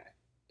not gonna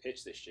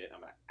pitch this shit. I'm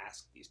gonna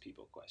ask these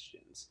people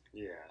questions.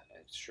 Yeah.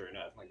 And sure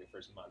enough, like the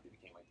first month, he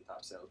became like the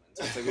top salesman.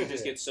 So it's like we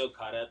just get so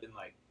caught up in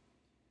like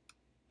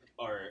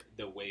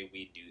the way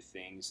we do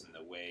things and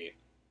the way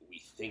we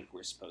think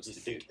we're supposed You to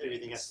think do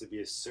everything things. has to be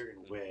a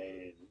certain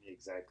way, and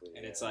exactly.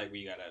 And it's like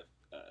we gotta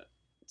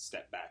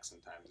step back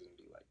sometimes and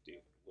be like,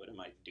 dude, what am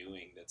I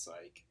doing that's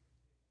like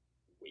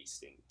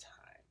wasting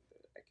time?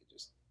 That I could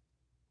just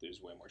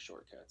there's way more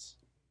shortcuts.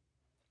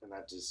 and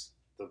that just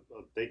the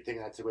a big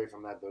thing I took away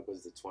from that book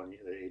was the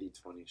 80-20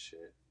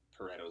 shit.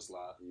 Pareto's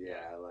law.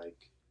 Yeah,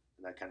 like,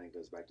 and that kind of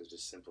goes back to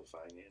just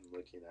simplifying it and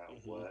looking at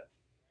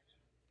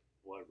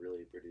what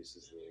really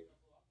produces the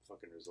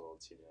fucking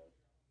results. You know,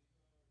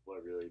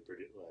 what really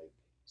like.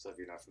 So if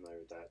you're not familiar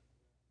with that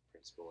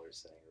principle or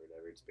saying or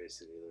whatever, it's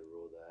basically the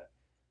rule that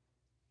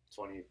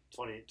 20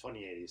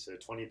 So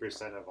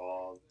 20% of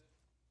all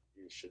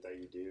your shit that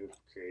you do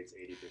creates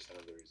 80%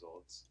 of the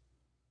results.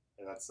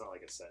 And that's not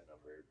like a set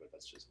number, but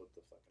that's just what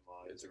the fucking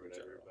law is or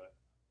whatever. But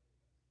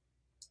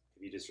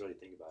if you just really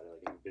think about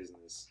it, like in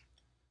business,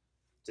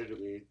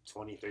 typically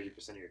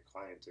 20-30% of your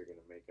clients are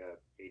going to make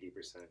up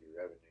 80% of your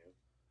revenue.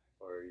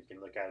 Or you can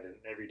look at it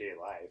in everyday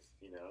life,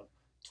 you know,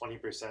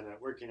 20%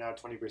 of working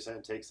out,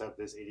 20% takes up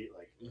this 80.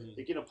 Like,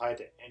 you can apply it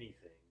to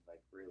anything,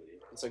 like, really.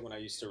 It's like when I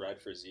used to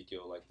ride for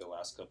Ezekiel, like the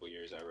last couple of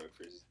years I rode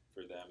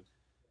for them.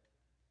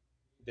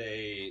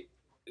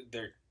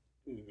 Their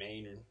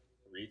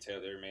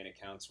main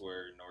accounts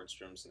were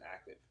Nordstrom's and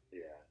Active.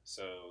 Yeah.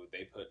 So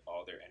they put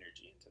all their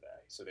energy into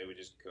that. So they would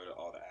just go to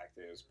all the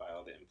actives, buy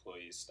all the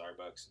employees.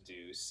 Starbucks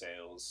do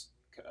sales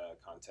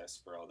contests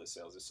for all the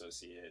sales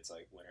associates.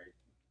 Like winner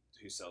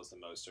who sells the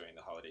most during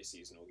the holiday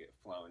season will get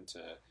flown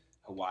to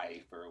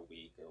Hawaii for a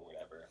week or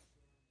whatever.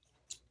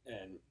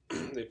 And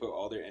they put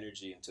all their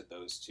energy into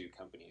those two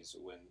companies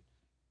when,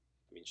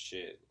 I mean,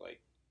 shit,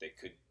 like they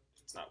could,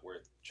 it's not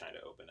worth trying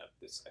to open up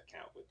this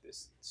account with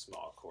this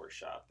small core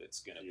shop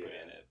that's going to put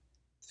in a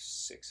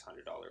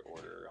 $600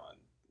 order on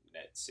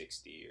net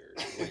 60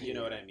 or, you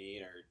know what I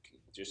mean? Or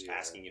just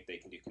asking if they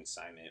can do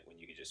consignment when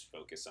you could just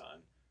focus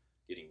on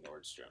getting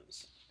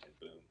Nordstrom's and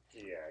boom.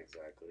 Yeah,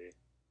 exactly.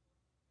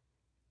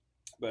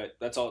 But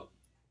that's all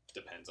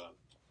depends on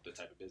the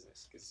type of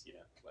business because, you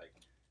know, like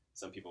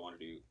some people want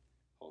to do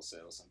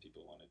wholesale, some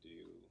people want to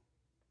do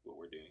what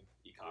we're doing,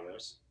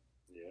 e-commerce.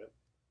 Yeah.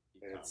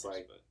 And it's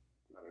like, but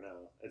I don't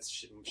know.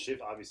 It's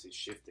obviously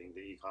shifting to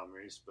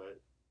e-commerce,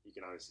 but you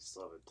can obviously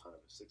still have a ton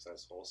of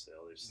success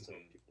wholesale. There's still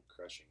people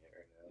crushing it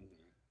right now.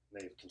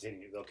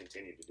 They'll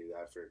continue to do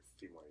that for a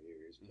few more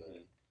years.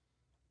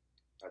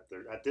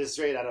 But at this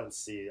rate, I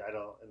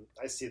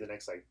see the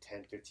next like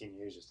 10, 15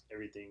 years, just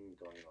everything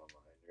going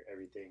online or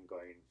everything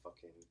going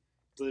fucking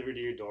delivered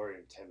to your door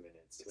in 10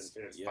 minutes.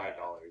 It's $5,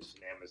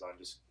 and Amazon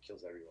just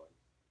kills everyone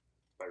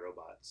by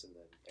robots, and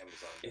then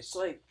Amazon it's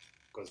like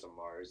goes to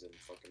Mars and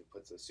fucking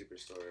puts a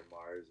superstore in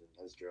Mars and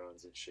has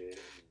drones and shit.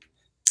 And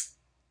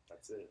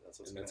that's it. That's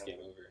what's gonna happen.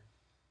 Game over.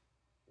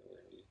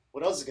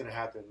 What else is gonna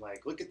happen?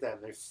 Like, look at them.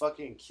 They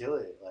fucking kill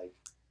it. Like,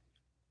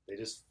 they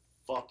just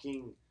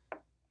fucking.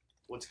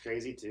 What's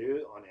crazy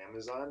too on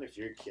Amazon, if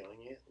you're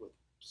killing it with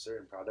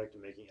certain product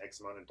and making X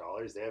amount of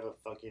dollars, they have a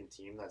fucking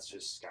team that's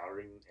just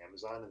scouring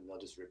Amazon and they'll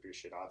just rip your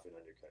shit off and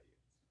undercut you.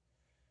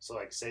 So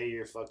like, say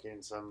you're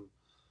fucking some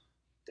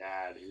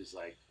dad who's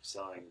like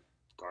selling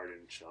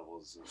garden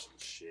shovels or some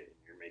shit,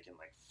 and you're making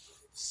like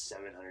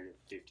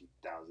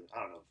 750,000. I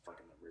don't know the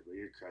fucking number, but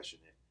you're crushing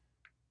it.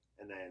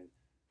 And then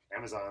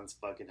Amazon's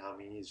fucking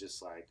homie, he's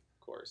just like,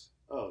 of course,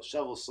 oh,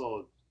 shovels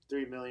sold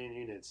 3 million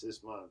units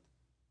this month.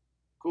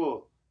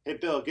 Cool. Hey,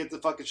 Bill, get the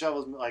fucking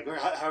shovels, like, or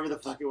however the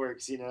fuck it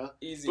works, you know?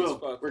 Easy Boom, as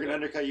fuck. We're going to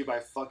undercut you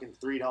by fucking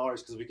 $3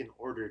 because we can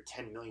order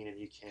 10 million and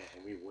you can't,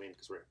 and we win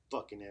because we're at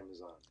fucking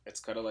Amazon. It's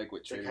kind of like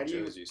what Trader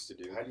Joe's used to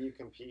do. How do you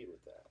compete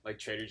with that? Like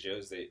Trader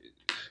Joe's,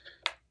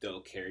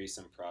 they'll carry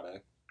some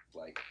product,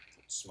 like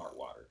Smart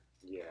Water.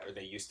 Yeah. Or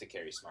they used to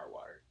carry Smart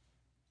Water.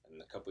 And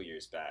a couple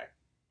years back,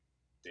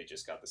 they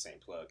just got the same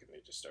plug and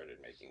they just started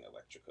making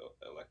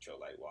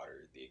electrolyte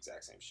water, the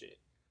exact same shit.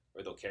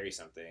 Or they'll carry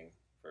something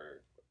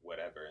for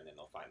whatever, and then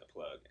they'll find the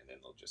plug, and then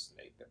they'll just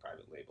make the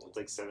private label. It's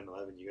like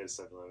 7-Eleven. You go to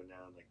 7-Eleven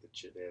now, and like the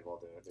chip, they have all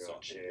their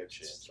own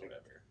chips, like,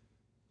 whatever.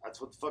 That's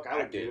what the fuck I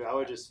would do. I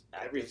would just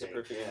everything. Active's a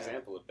perfect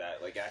example of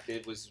that. Like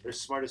Active was, they're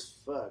smart as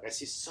fuck. I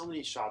see so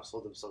many shops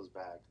hold themselves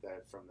back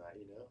from that.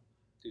 You know,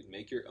 dude,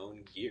 make your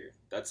own gear.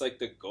 That's like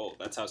the goal.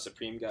 That's how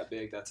Supreme got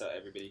big. That's how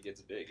everybody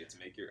gets big. It's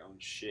make your own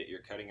shit.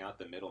 You're cutting out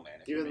the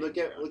middleman. Even look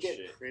at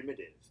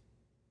Primitive.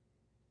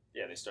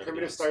 Yeah, they started.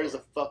 Primitive started as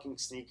a fucking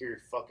sneaker,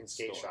 fucking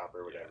skate shop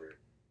or whatever. Yeah.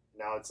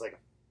 Now it's like a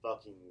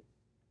fucking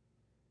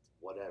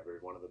whatever,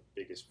 one of the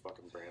biggest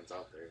fucking brands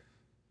out there.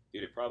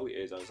 Dude, it probably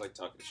is. I was like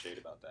talking to Shade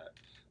about that.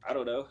 I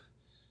don't know,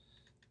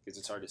 because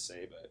it's hard to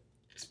say. But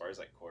as far as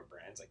like core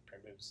brands, like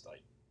Primitive's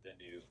like the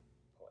new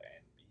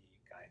Plan B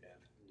kind of.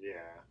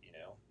 Yeah. You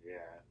know.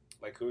 Yeah.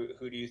 Like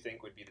who do you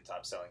think would be the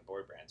top selling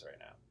board brands right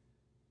now?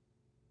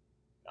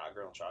 Not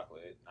Girl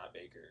Chocolate, not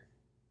Baker.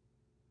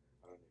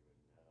 I don't even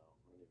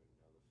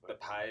know the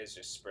pie is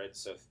just spread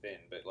so thin,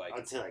 but like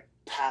I'd say like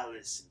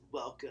Palace and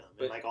Welcome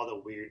and like all the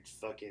weird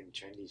fucking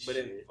trendy shit. But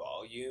in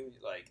volume,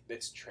 like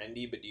that's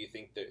trendy. But do you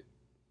think that?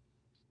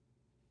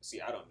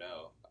 See, I don't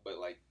know, but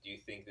like, do you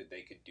think that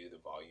they could do the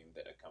volume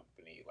that a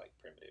company like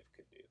Primitive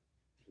could do?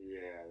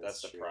 Yeah,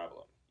 That's the true.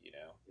 problem, you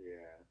know.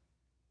 Yeah.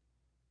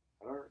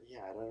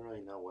 I don't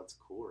really know what's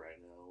cool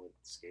right now with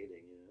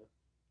skating, you know?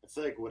 I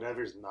feel like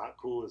whatever's not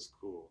cool is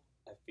cool.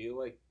 I feel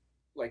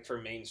like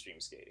for mainstream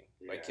skating,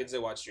 like Yeah. kids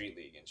that watch Street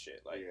League and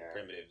shit, like Yeah.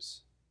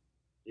 Primitives.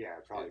 Yeah,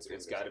 probably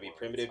It's got to be one of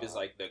the Primitive is top.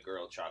 like the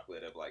girl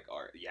chocolate of like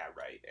art. Yeah,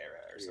 right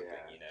era or something,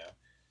 Yeah. you know.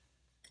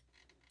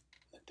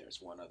 But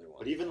there's one other one.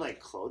 But even like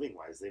clothing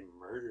wise, they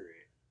murder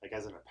it. Like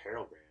as an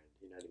apparel brand,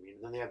 you know what I mean?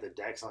 And then they have the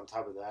decks on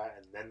top of that,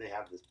 and then they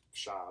have the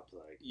shop.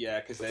 Like yeah,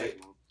 because it's they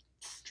like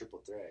triple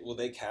threat. well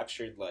they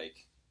captured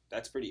like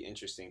that's pretty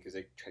interesting because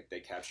they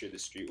captured the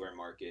streetwear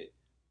market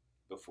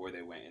before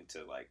they went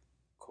into like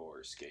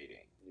core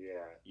skating.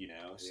 Yeah. You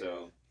know,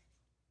 so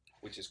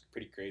which is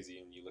pretty crazy.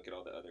 And you look at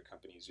all the other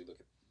companies, you look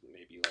at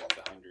maybe like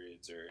the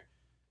Hundreds or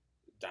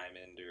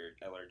Diamond or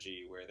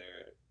LRG, where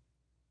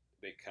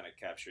they kind of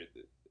captured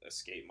a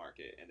skate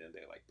market and then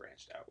they like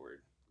branched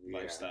outward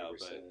lifestyle. 100%.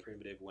 But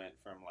Primitive went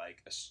from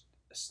like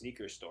a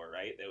sneaker store,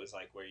 right? That was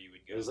like where you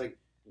would go. It was like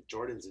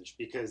Jordans and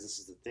because this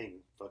is the thing,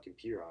 fucking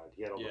P-Rod.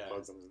 He had all Yeah. the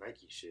plugs on his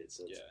Nike shit,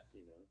 so it's, Yeah.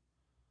 you know.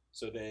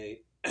 So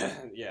they,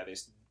 yeah, they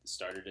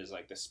started as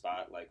like the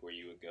spot, like where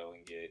you would go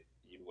and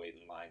you'd wait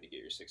in line to get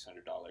your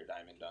 $600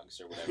 Diamond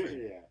Dunks or whatever.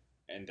 Yeah.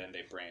 And then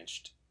they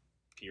branched.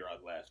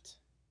 P-Rod left.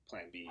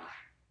 Plan B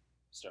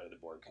started the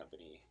board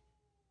company.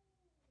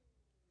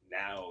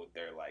 Now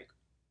they're like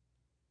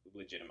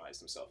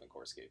legitimized themselves in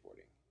core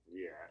skateboarding,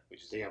 Yeah.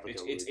 which is They have like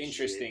it's a legit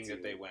interesting team.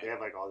 that they went. They have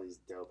like all these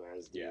dope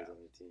ass dudes Yeah. on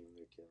the team.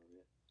 They're killing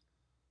it.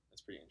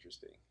 That's pretty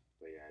interesting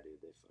But yeah,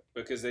 dude, they fucking.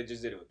 because they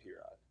just did it with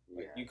P-Rod.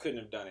 Like Yeah. you couldn't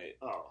have done it.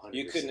 Oh, 100%.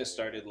 You couldn't have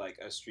started like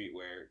a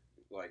streetwear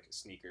like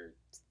sneaker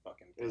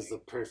fucking thing. It was the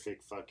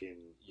perfect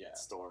fucking Yeah.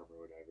 storm or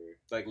whatever.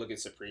 Like look at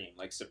Supreme.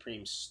 Like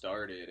Supreme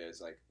started as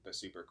like the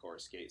super core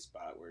skate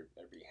spot where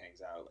everybody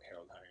hangs out, like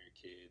Harold Hunter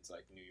kids,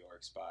 like New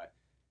York spot.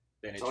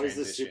 Then It's it always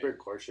the transitioned. super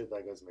core shit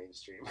that goes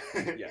mainstream.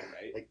 Yeah,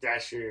 right. Like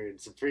Thrasher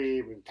and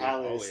Supreme and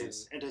Palace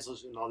always. and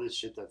Antisocial and all this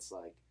shit that's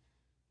like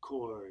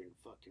core and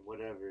fucking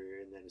whatever.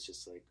 And then it's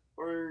just like,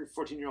 or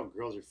 14-year-old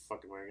girls are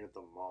fucking wearing it at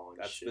the mall and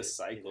That's shit. the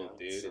cycle, you know?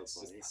 dude. so It's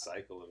just funny. the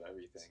cycle of It's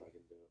everything.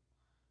 fucking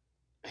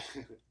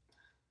dope.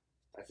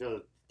 I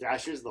feel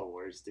Thrasher's the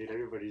worst, dude.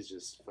 Everybody's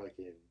just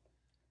fucking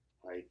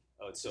like,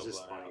 Oh, it's so it's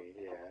just blown out. funny,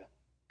 yeah.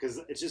 Because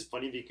it's just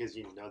funny because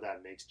you know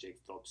that makes Jake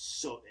Phelps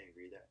so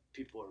angry that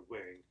people are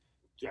wearing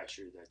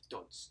Thrasher that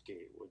don't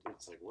skate.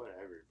 It's like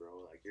whatever,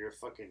 bro. Like you're a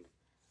fucking.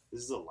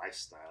 This is a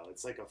lifestyle.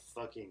 It's like a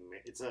fucking.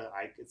 It's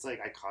like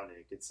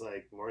iconic. It's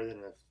like more than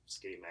a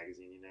skate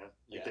magazine, you know.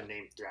 Like Yeah. the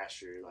name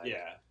Thrasher. Like,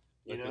 Yeah,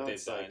 you look know, what they've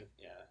it's done. like,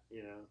 Yeah,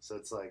 you know. So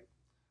it's like.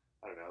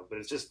 I don't know, but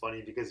it's just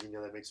funny because you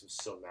know that makes him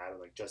so mad.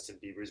 Like Justin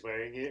Bieber's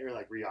wearing it, or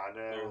like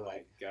Rihanna, oh or my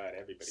like god,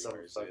 everybody some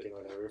wears fucking it.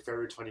 whatever.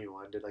 Forever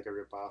 21 did like a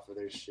rip off of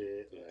their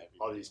shit. Yeah, Like,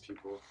 all everybody. these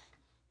people,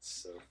 it's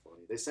so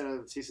funny. They sent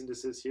a cease and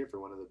desist here for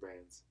one of the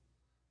brands.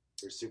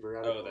 They're super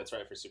radical. Oh, that's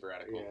right for Super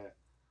Radical. Yeah,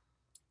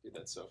 Dude,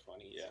 that's so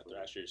funny. Yeah, It's funny.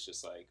 Thrasher's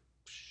just like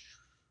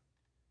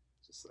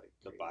just like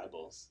The crazy.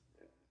 Bible.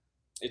 Yeah.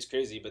 it's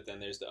crazy, but then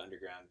there's the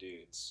underground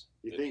dudes.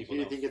 You that think people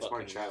you don't think it's more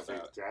fucking know traffic,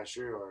 about.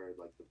 Thrasher or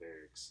like the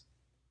Barracks?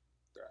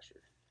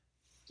 Thrasher?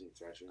 Do you think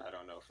Thrasher? I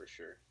don't know for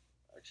sure.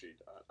 Actually,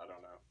 I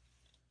don't know.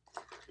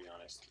 To be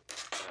honest,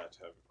 I have to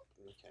have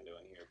Nikendo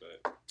in here,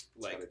 but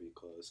It's like gotta be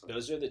close. Huh?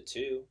 those are the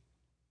two.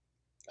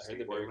 I heard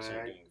the Skateboard Barracks are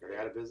Mag, doing are great. they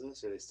out of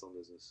business or are they still in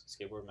business?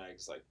 Skateboard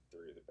Mag's like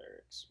through the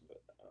Barracks,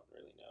 but I don't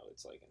really know.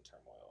 It's like in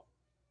turmoil.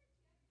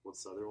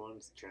 What's the other one?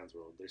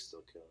 Transworld. They're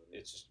still killing it.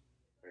 It's just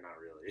Or not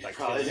really. like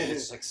Probably.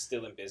 it's like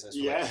still in business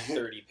for Yeah. like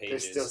 30 They're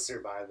pages. still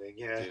surviving.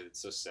 Yeah. Dude, it's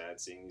so sad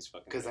seeing these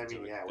fucking. Because I things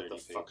mean, are, like, yeah, what the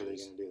 30 fuck are they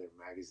pages. gonna do?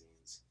 They're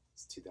magazines.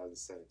 It's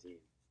 2017.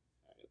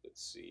 Alright,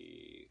 let's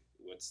see.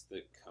 What's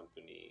the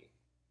company?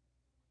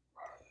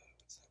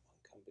 What's that one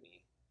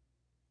company?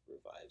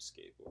 Revive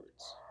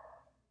Skateboards.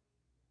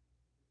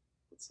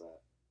 What's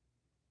that?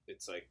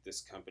 It's like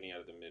this company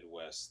out of the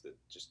Midwest that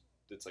just.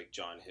 It's like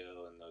John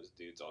Hill and those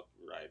dudes all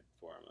ride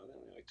for him. They're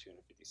only like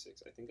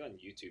 256. I think on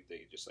YouTube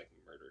they just like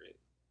murder it.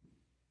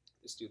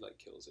 This dude like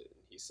kills it,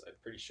 and I'm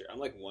pretty sure. I'm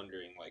like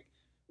wondering like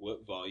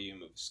what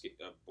volume of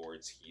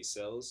boards he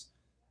sells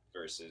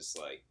versus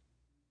like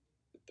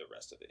the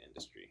rest of the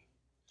industry.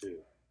 Who?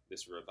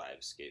 This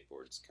Revive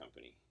Skateboards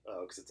company.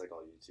 Oh, because it's like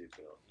all YouTube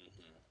film.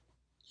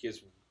 He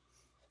has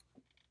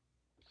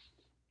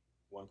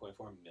 1.4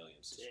 million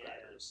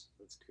subscribers.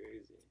 That's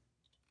crazy.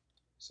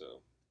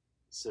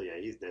 So, yeah,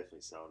 he's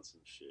definitely selling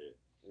some shit.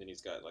 and then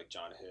he's got like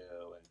John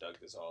Hill and Doug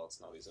DeSaltz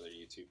and all these other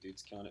YouTube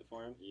dudes killing it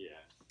for him. Yeah.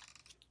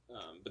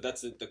 But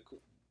that's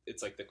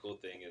it's like the cool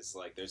thing is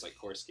like there's like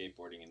core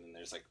skateboarding and then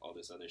there's like all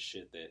this other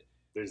shit that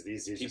There's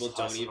these dudes people just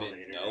don't hustling on even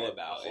the know internet,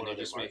 about, a whole and they're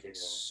other just market, making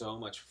so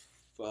much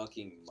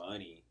fucking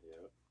money.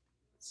 Yeah.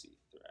 Let's see,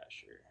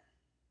 Thrasher,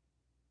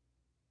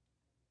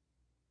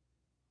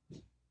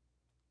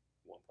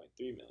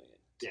 1.3 million.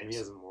 Damn, he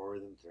has more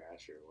than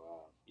Thrasher.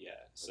 Wow. Yeah,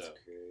 That's so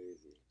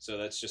crazy. so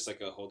that's just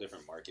like a whole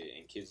different market,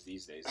 and kids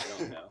these days they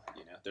don't know.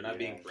 You know, they're not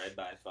Yeah. being bred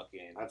by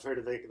fucking. I've heard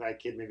of that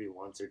kid maybe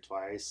once or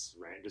twice,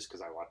 just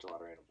because I watch a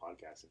lot of random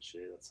podcasts and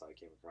shit. That's how I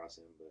came across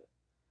him. But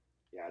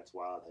Yeah, it's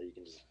wild how you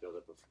can just build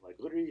up like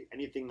literally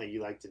anything that you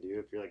like to do.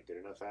 If you're like good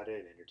enough at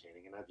it and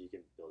entertaining enough, you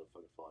can build a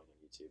fucking following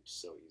on YouTube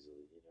so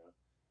easily. You know,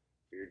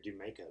 if you're do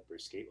makeup or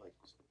skate, like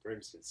for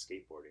instance,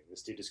 skateboarding.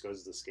 This dude just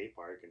goes to the skate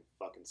park and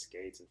fucking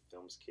skates and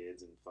films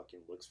kids and fucking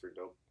looks for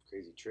dope,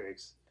 crazy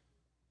tricks.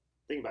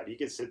 Think about it. You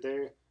could sit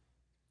there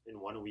in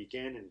one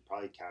weekend and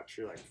probably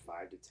capture like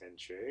 5 to 10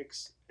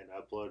 tricks and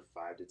upload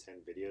 5 to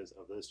 10 videos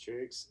of those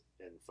tricks.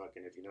 And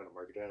fucking, if you know how to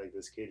market it like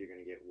this kid, you're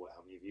gonna get what?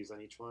 How many views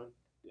on each one?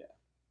 Yeah.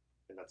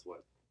 And that's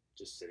what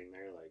just sitting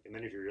there like. And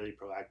then if you're really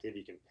proactive,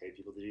 you can pay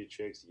people to do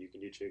tricks. You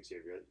can do tricks. You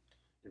have your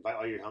invite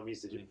all your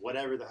homies to do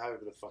whatever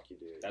however the fuck you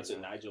do. That's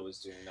what Nigel was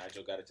doing.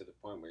 Nigel got it to the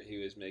point where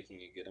he was making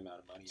a good amount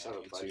of money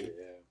on YouTube.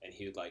 Yeah. And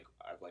he would like,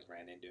 I've like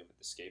ran into him at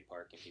the skate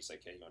park, and he's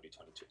like, "Hey, you want to do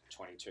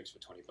 20 tricks for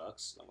 $20?"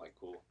 And I'm like,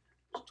 "Cool."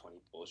 There's 20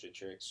 bullshit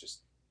tricks.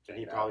 Just and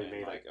he probably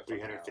made like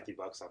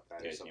 $350 off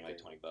that. Yeah, or something. Like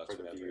 $20 for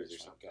the whatever, views or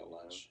something. Got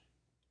lunch.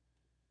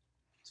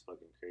 It's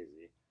fucking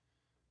crazy.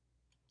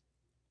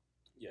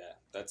 Yeah,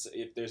 that's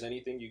if there's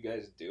anything you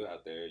guys do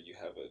out there, you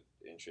have an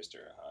interest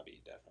or a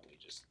hobby, definitely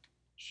just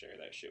share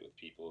that shit with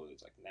people.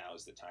 It's like now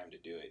is the time to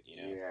do it, you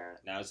know? Yeah.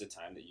 Now is the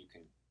time that you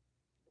can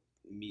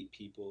meet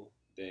people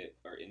that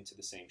are into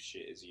the same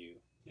shit as you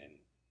and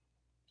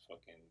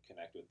fucking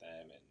connect with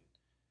them. And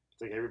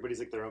it's like everybody's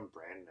like their own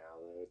brand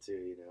now though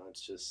too, you know?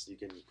 It's just you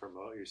can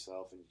promote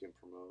yourself and you can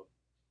promote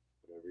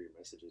whatever your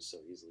message is so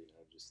easily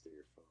now just through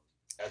your phone.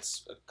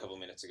 That's a couple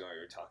minutes ago we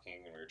were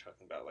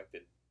talking about like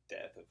the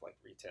death of like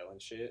retail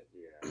and shit.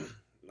 Yeah. And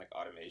like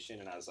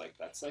automation, and I was like,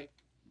 that's like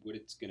what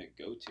it's gonna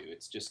go to.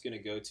 It's just gonna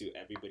go to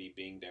everybody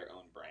being their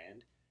own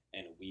brand,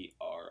 and we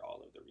are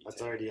all of the retailers.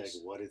 That's already like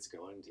what it's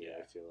going to. Yeah.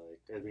 I feel like.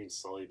 I mean,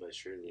 slowly but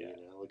surely. Yeah.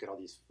 You know, look at all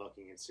these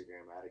fucking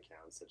Instagram ad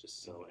accounts that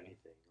just sell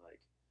anything. Like,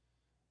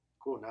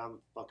 cool. Now I'm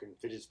fucking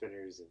fidget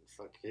spinners and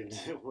fucking.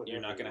 Whatever,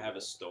 you're not gonna have a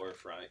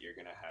storefront. You're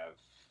gonna have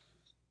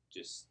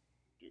just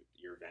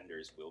your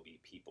vendors will be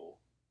people.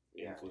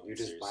 Yeah, you're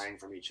just buying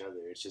from each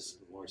other. It's just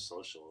more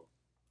social.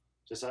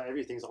 Just how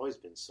everything's always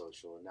been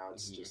social, and now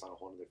it's just on a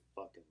whole other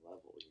fucking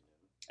level, you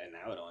know. And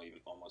now it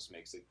almost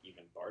makes it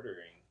even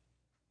bartering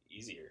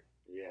easier.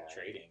 Yeah,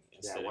 trading.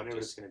 Yeah, I wonder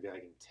what it's going to be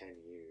like in 10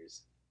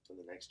 years when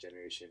the next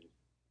generation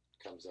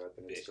comes up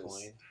and it's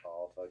Bitcoin. Just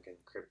all fucking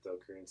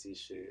cryptocurrency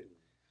shit.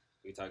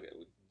 We talk.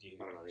 Do you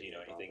know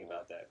anything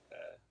about that?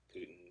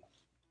 Putin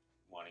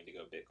wanting to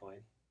go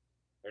Bitcoin,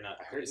 or not?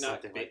 I heard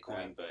not something Bitcoin,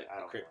 like that,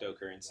 but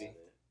cryptocurrency.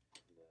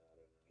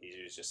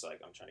 He was just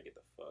like, I'm trying to get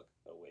the fuck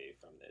away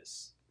from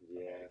this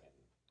American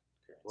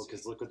currency. Well,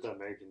 because look what the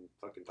American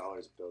fucking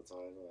dollar's built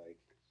on.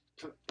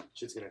 Like,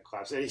 shit's gonna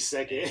collapse any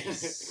second. Any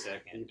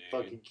second, you dude.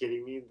 fucking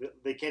kidding me?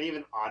 They can't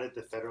even audit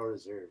the Federal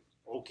Reserve.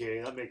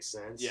 Okay, that makes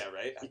sense. Yeah,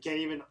 right? You can't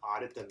even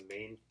audit the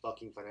main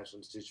fucking financial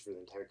institution for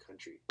the entire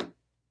country.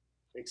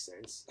 Makes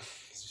sense.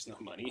 There's just no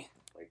money.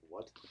 Like,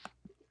 what?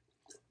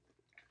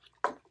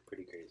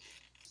 Pretty crazy.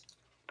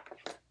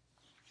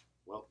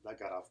 Well, that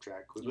got off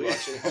track. You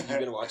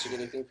been watching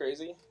anything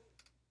crazy?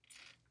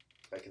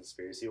 Like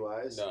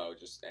conspiracy-wise? No,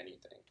 just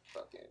anything.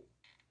 Fucking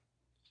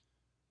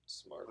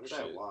smart what did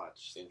shit. I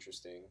watch?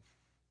 Interesting.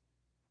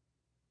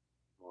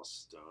 I'm all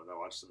stoned. I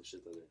watched some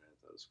shit the other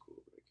night that was cool,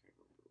 but I can't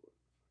remember what the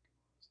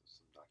fuck it was.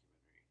 Some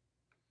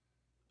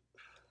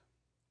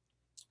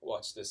documentary.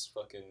 Watched this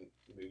fucking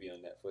movie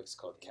on Netflix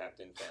called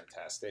Captain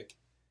Fantastic.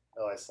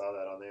 Oh, I saw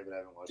that on there, but I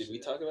haven't watched it. Did we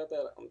talk about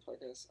that on the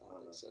podcast? I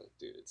don't think so.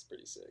 Dude, it's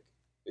pretty sick.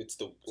 It's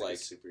like a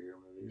superhero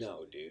movie.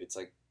 No, dude. It's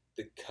like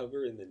the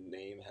cover and the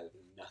name have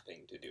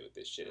nothing to do with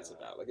this shit. It's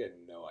about. Like I had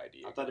no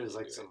idea. I thought it was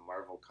like some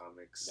Marvel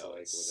comics. No,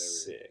 like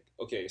it's whatever. sick.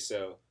 Okay,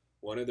 so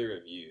one of the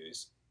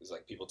reviews is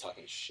like people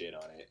talking shit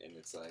on it, and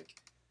it's like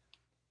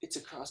it's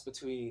a cross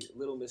between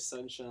Little Miss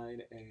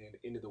Sunshine and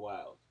Into the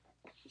Wild.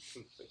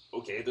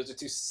 Okay, those are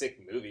two sick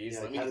movies.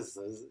 Yeah,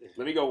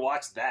 let me go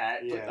watch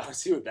that. Yeah. I'll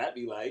see what that'd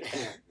be like.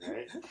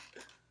 Right.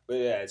 But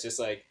yeah, it's just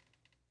like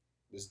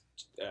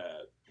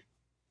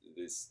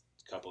this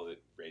couple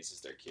that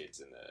raises their kids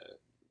in the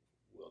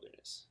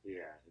wilderness.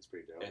 Yeah, it's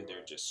pretty dope. And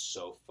they're just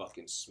so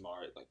fucking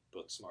smart, like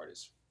book smart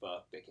as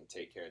fuck. They can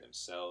take care of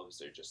themselves.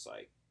 They're just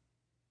like,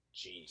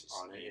 jeez,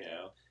 you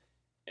know.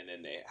 And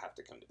then they have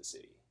to come to the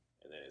city,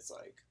 and then it's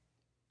like,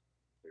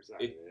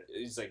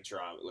 it's like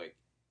drama, like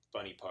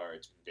funny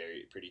parts,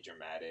 pretty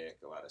dramatic.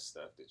 A lot of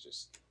stuff that's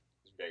just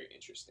very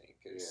interesting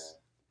because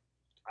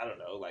I don't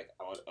know, like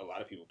a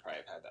lot of people probably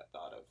have had that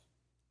thought of,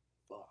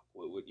 fuck,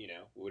 what would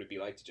it be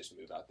like to just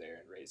move out there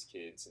and raise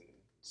kids and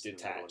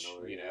detach,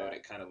 you know, and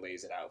it kind of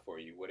lays it out for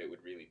you what it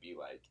would really be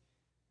like.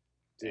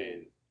 Dude,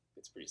 and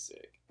it's pretty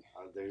sick.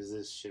 There's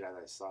this shit that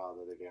I saw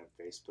the other day on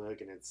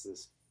Facebook, and it's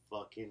this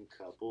fucking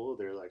couple.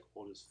 They're like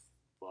old as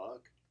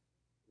fuck.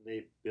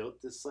 They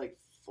built this like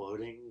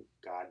floating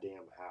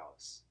goddamn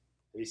house.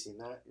 Have you seen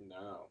that?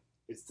 No.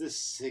 It's the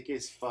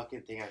sickest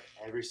fucking thing I've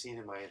ever seen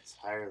in my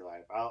entire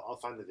life. I'll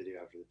find the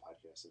video after the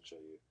podcast and show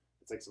you.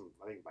 It's like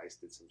I think Vice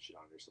did some shit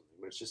on it or something.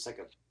 But it's just like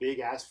a big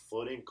ass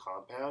floating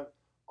compound,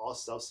 all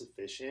self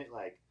sufficient.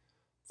 Like,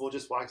 fool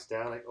just walks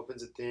down, like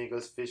opens a thing,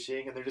 goes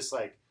fishing, and they're just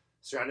like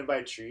surrounded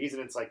by trees,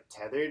 and it's like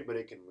tethered, but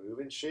it can move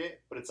and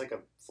shit. But it's like a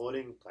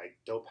floating like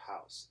dope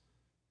house,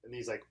 and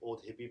these like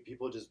old hippie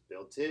people just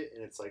built it,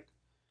 and it's like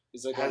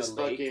It's like on a has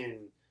lake. fucking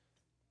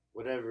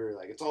whatever,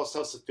 like it's all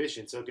self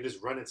sufficient, so it can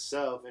just run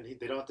itself, and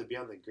they don't have to be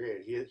on the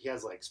grid. He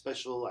has like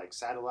special like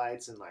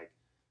satellites and like,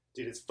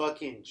 dude, it's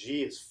fucking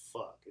G as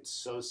fuck. It's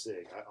so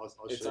sick. I'll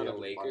It's show on you a after the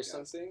lake or podcast.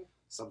 something.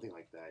 Something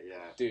like that,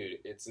 yeah. Dude,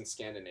 it's in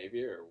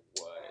Scandinavia or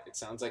what? It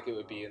sounds like it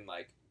would be in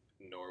like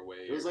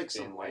Norway. It was or like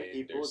some white Finland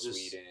people or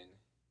just- Sweden,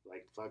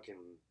 Like fucking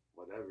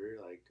whatever,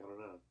 like I don't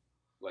know.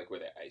 like where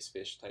the ice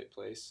fish type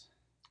place.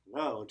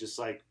 No, just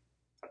like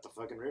at the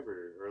fucking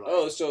river or like.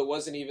 Oh, so it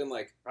wasn't even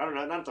like I don't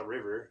know, not at the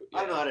river.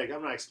 I don't know how to.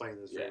 I'm not explaining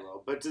this very Yeah.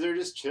 well, but they're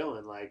just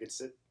chilling. Like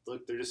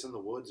look, they're just in the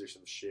woods or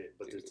some shit,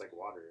 but Dude. there's like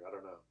water. I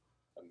don't know,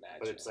 imagine.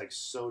 but it's like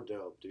so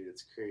dope, dude.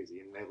 It's crazy,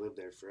 and they lived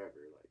there forever,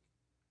 like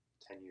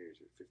 10 years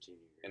or 15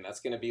 years. and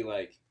that's gonna be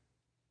like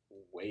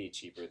way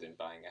cheaper than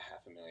buying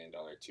a $500,000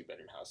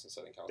 2-bedroom house in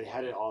Southern They California.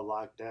 had it all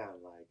locked down.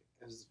 Like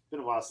it's been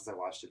a while since I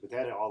watched it, but they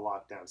had it all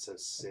locked down so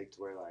sick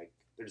to where like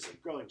they're just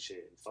like growing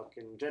shit and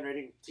fucking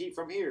generating heat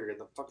from here, and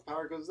the fucking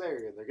power goes there,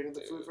 and they're getting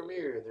the food from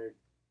here, and they're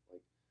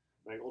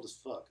like old as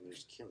fuck, and they're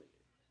just killing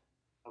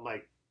it. I'm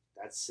like,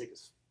 that's sick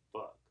as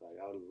fuck. Like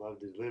I would love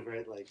to live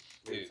right like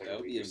maybe Dude, for that a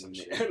would week be or some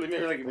amazing. shit. Maybe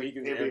like a week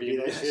in the Maybe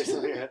that shit.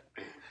 Airbnb. Yeah.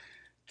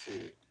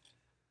 Dude.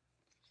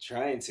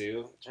 Trying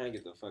to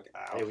get the fuck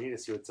out. Hey, we need to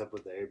see what's up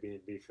with the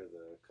Airbnb for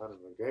the Conor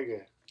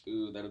McGregor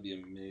Ooh, that'll be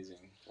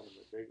amazing. Conor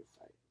McGregor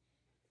fight.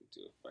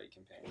 Do a fight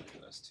companion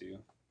with us too.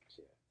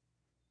 Yeah.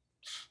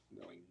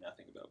 Knowing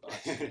nothing about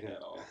boxing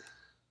at all.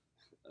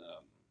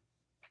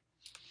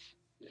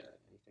 Yeah.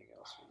 Anything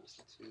else we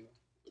listen to?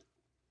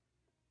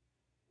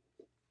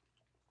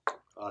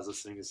 I was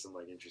listening to some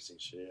like interesting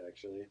shit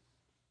actually.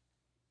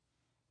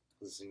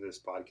 Listening to this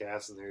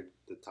podcast, and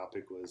the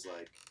topic was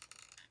like,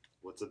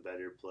 what's a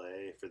better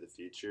play for the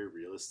future,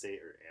 real estate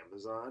or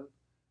Amazon?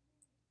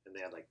 And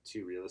they had like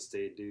two real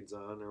estate dudes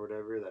on or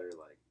whatever that are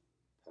like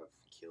have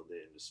killed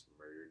it and just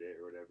murdered it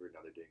or whatever.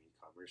 Now they're doing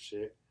e-commerce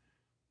shit.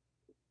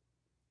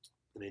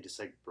 And they just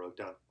like broke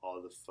down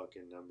all the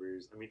fucking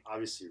numbers. I mean,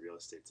 obviously real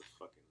estate's a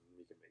fucking,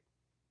 you can make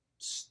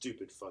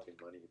stupid fucking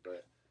money,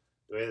 but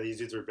the way these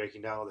dudes were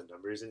breaking down all the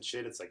numbers and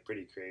shit, it's like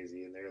pretty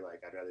crazy. And they're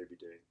like, I'd rather be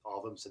doing. All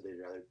of them said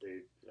they'd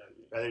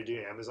rather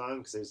do Amazon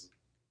because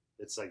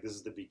it's like this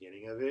is the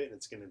beginning of it, and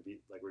it's gonna be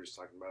like we're just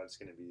talking about. It's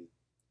gonna be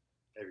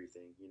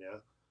everything, you know.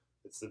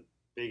 It's the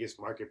biggest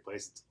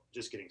marketplace. It's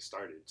just getting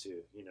started too,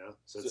 you know.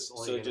 So it's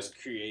only gonna,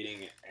 just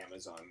creating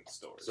Amazon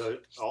stores. so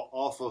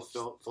all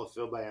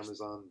fulfilled by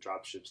Amazon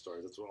dropship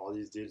stores. That's what all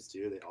these dudes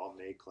do. They all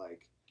make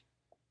like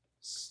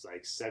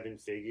 7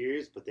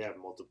 figures, but they have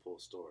multiple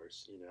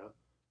stores, you know.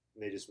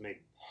 And they just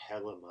make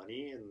hella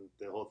money, and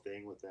the whole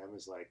thing with them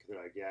is like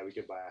they're like, yeah, we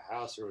could buy a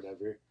house or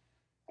whatever.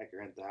 I could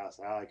rent the house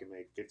out. I could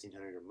make $1,500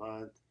 a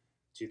month,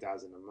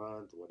 $2,000 a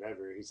month,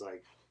 whatever. He's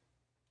like,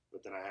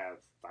 but then I have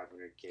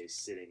 $500K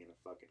sitting in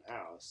a fucking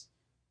house,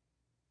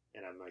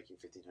 and I'm making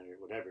 $1,500,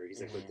 whatever.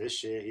 He's like, with this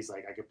shit, he's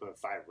like, I could put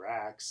 5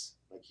 racks.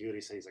 Like he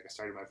literally said, he's like, I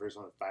started my first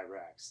one with 5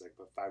 racks. Like,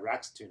 put 5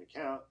 racks into an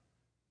account.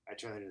 I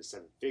turn that into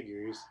 7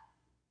 figures.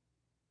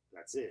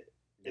 That's it.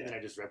 And then I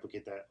just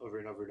replicate that over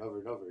and over and over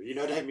and over. You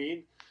know what I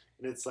mean?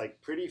 And it's like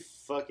pretty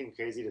fucking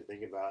crazy to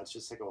think about. It's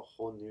just like a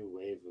whole new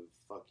wave of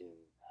fucking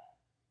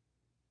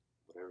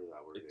whatever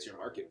that word is. It's your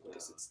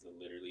marketplace. It's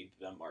literally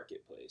the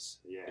marketplace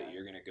Yeah. that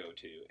you're gonna go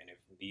to, and if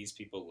these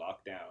people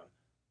lock down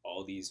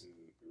all these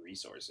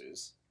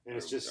resources And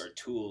it's just or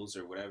tools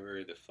or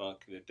whatever the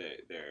fuck that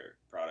their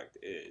product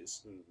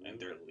is, Mhm. and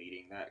they're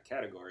leading that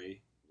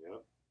category,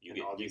 Yep. you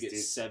And all get these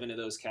dudes- 7 of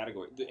those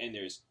categories, and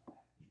there's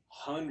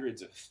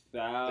hundreds of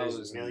thousands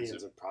There's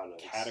millions of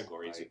products.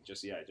 categories Like, of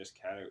just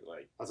category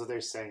like that's what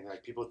they're saying.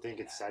 Like people think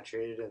it's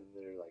saturated, and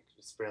they're like,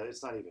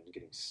 it's not even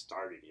getting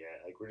started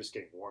yet. Like we're just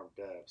getting warmed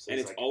up. So and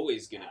it's like,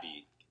 always gonna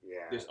be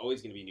yeah, there's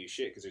always gonna be new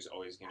shit because there's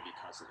always gonna be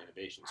constant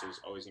innovation, so there's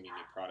always gonna be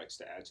new products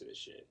to add to this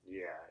shit.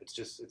 yeah.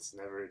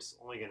 It's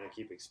only gonna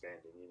keep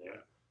expanding. You know.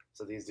 Yeah.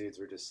 So these dudes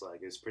were just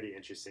like, it's pretty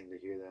interesting to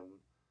hear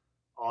them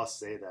all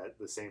say that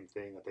the same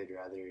thing, that they'd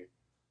rather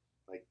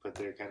like put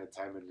their kind of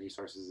time and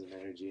resources and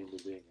energy into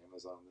doing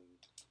Amazon than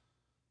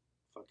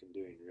fucking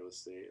doing real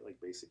estate, like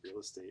basic real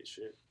estate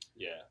shit.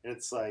 Yeah. And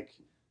it's like,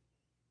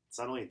 it's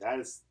not only that,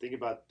 it's think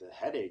about the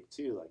headache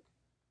too. Like,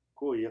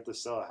 cool, you have to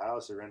sell a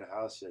house or rent a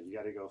house. Yeah, you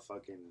got to go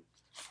fucking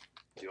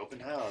do open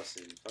house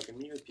and fucking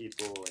meet with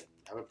people and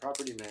have a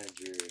property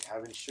manager and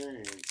have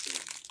insurance. And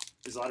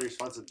there's a lot of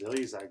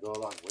responsibilities that go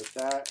along with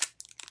that,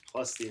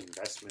 plus the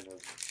investment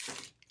of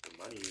the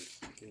money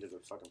into the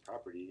fucking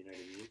property. You know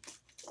what I mean?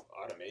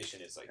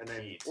 Automation is like And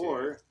then, key too.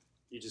 or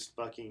you just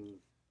fucking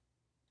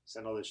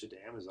send all this shit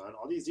to Amazon.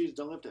 All these dudes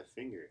don't lift a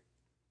finger.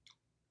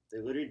 They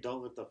literally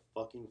don't lift a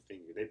fucking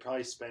finger. They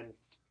probably spend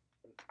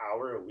an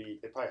hour a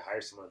week. They probably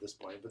hire someone at this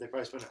point, but they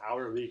probably spend an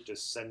hour a week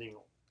just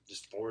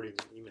forwarding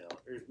an email.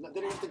 Or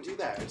they don't have to do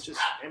that. It's just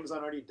Amazon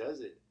already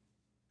does it.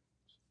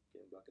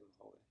 Getting blocked in the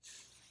hallway.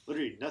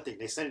 Literally nothing.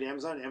 They send it to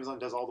Amazon. Amazon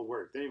does all the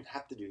work. They don't even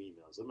have to do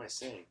emails. What am I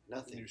saying?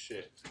 Nothing. New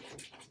shit.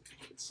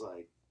 It's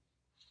like,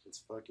 it's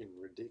fucking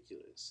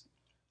ridiculous.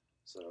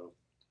 So,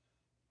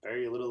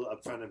 very little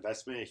upfront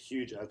investment, a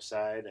huge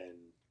upside, and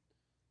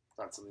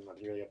not something that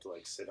you really have to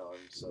like sit on.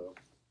 So,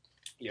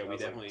 Yeah, we that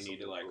was, definitely like, need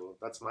to something like. cool.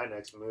 That's my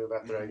next move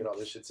after I get all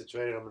this shit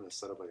situated. I'm gonna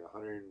set up like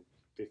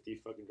 150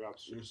 fucking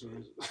dropship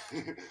stores.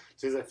 As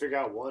soon as I figure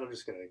out one, I'm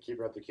just gonna keep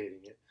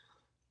replicating it.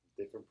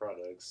 Different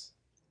products.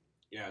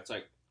 Yeah, it's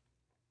like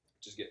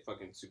just get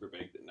fucking super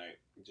baked at night.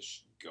 And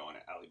just go on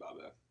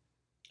Alibaba.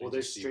 Well, and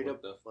there's just see straight what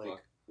up the like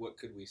fuck. What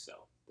could we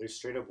sell? there's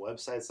straight up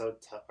websites that would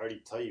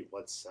already tell you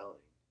what's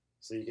selling.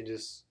 So you can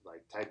just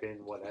like type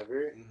in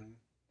whatever, Mm-hmm.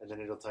 and then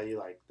it'll tell you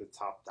like the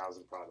top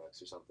 1,000 products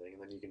or something,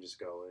 and then you can just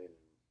go in and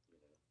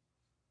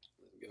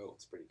Let's go.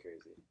 it's pretty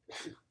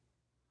crazy.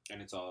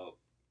 And it's all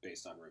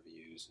based on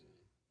reviews. And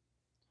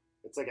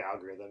It's like an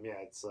algorithm, yeah.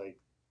 It's like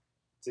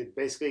to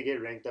basically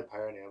get ranked up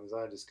higher on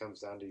Amazon, it just comes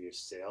down to your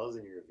sales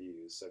and your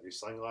reviews. So if you're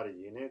selling a lot of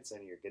units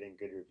and you're getting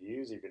good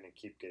reviews, you're going to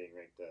keep getting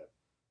ranked up.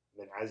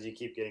 And then as you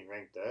keep getting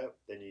ranked up,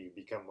 then you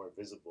become more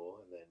visible,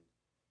 and then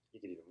you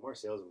get even more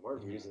sales and more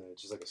views, and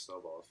it's just like a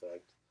snowball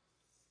effect.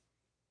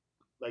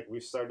 Like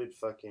we've started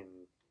fucking,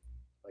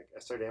 like I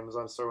started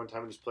Amazon store one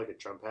time and just put like a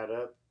Trump hat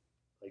up,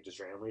 like just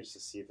randomly just to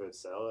see if it would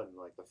sell, and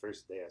like the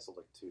first day I sold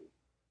like 2,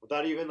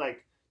 without even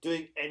like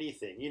doing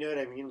anything. You know what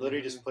I mean?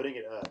 Literally just putting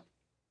it up,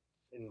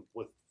 and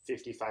with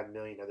 55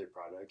 million other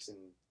products, and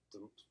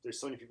there's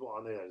so many people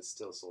on there that it's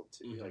still sold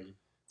too. Like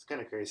it's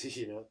kind of crazy,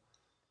 you know.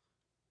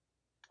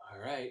 all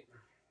right.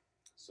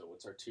 So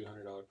what's our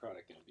 $200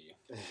 product gonna be?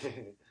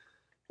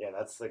 Yeah,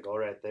 that's the goal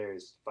right there,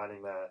 is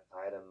finding that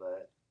item,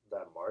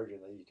 that margin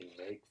that you can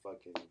make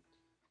fucking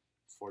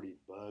 $40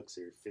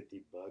 or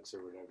 $50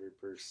 or whatever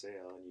per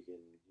sale, and you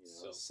can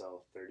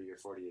sell 30 or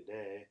 40 a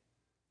day.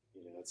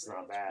 You know, it's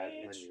not bad.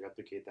 And then you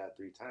replicate that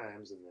 3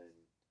 times, and then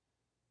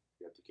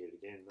you replicate it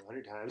again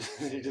 100 times.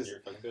 You just You're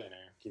a fucking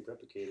billionaire. keep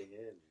replicating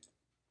it. And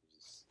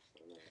just, I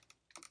don't know.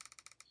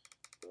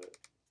 But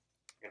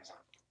Amazon.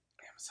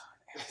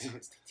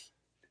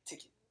 The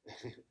ticket.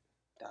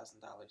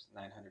 $1,000,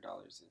 $900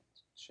 a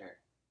share.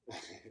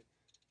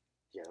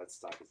 yeah, that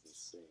stock is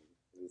insane.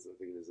 I think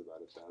it is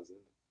about $1,000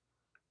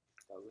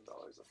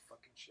 a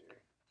fucking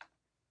share.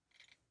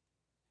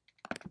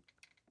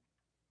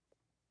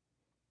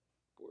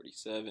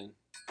 47.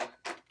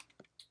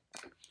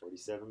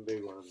 47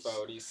 big ones.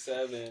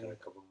 47. Got a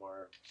couple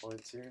more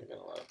points here. I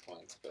got a lot of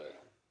points, but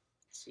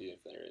let's see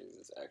if there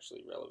is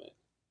actually relevant.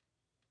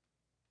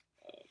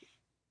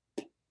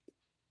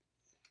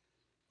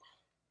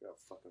 Got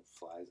fucking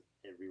flies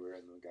everywhere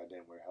in the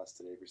goddamn warehouse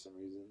today for some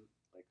reason.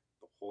 Like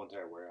the whole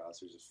entire warehouse,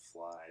 there's just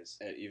flies.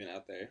 Even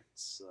out there. It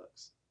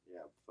sucks.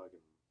 Yeah,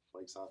 fucking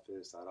Blake's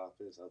office, that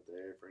office, out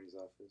there, Franny's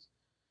office.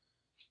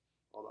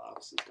 All the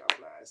offices got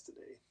flies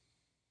today.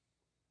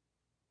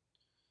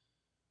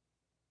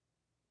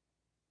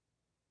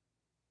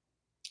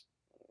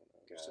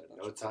 God,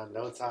 notes on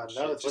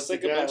notes. Just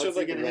like a bunch of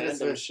like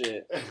random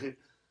shit.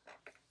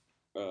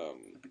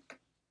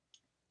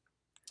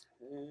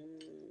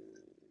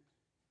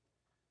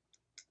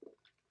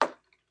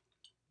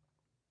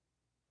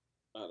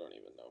 I don't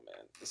even know,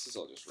 man. This is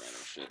all just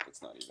random shit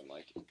that's not even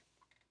like.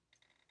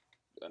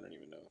 I don't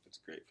even know if it's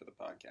great for the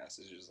podcast.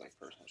 It's just like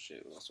personal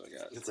shit. What else do I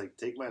got? It's like,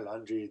 take my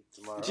laundry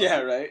tomorrow.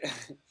 Yeah, right?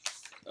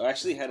 I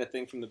actually had a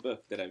thing from the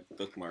book that I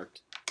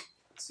bookmarked.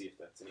 Let's see if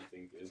that's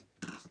anything good.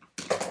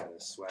 Got a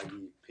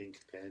swaggy pink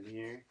pen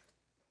here.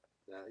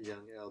 That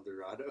young El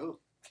Dorado.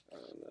 I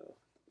don't know.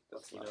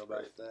 What do you know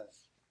about that?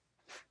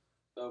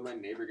 Oh, my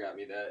neighbor got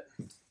me that.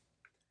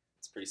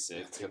 It's pretty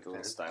sick. It's got the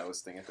little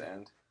stylus thing at the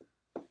end.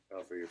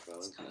 Oh, for your phone?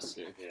 It's kind of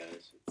sick. Yeah,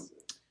 it's sick.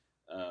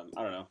 I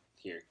don't know.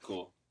 Here,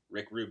 cool.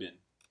 Rick Rubin.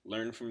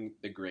 Learn from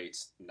the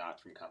greats, not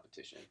from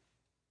competition.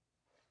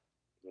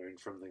 Learn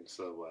from them,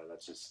 so what?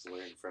 That's just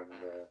learn from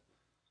the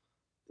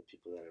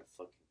people that have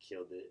fucking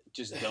killed it.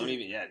 Just don't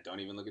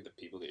even look at the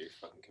people that you're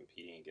fucking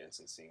competing against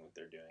and seeing what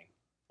they're doing.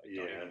 Like,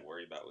 don't even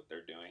worry about what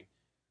they're doing.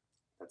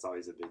 That's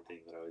always a big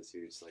thing that I always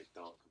hear. Just like,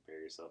 don't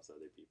compare yourself to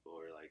other people,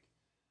 or like,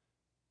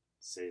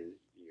 say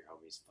your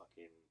homie's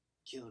fucking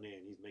killing it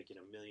and he's making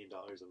 $1 million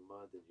a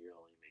month and you're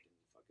only making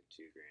fucking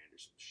 $2,000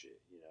 or some shit.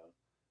 You know,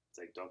 it's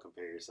like, don't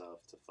compare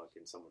yourself to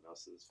fucking someone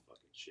else's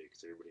fucking shit,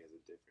 because everybody has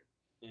a different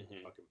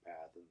fucking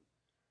path, and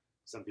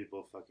some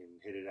people fucking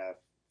hit it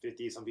at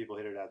 50, some people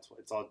hit it at 20.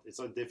 It's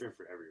all different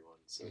for everyone.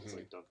 So it's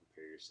like, don't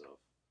compare yourself,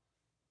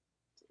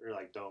 or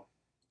like, don't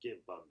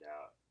get bummed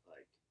out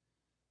like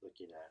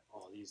looking at,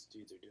 oh, these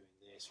dudes are doing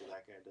this, or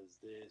that guy does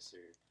this,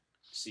 or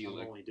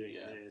I'm only doing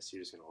this.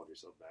 You're just gonna hold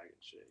yourself back and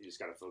shit. You just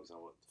gotta focus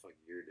on what the fuck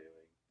you're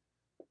doing.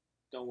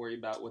 Don't worry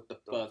about what the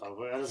fuck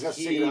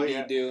he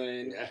be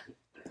doing. Yeah.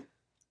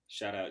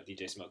 Shout out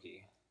DJ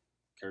Smokey,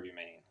 Kirby,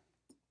 Maine.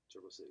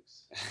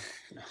 666.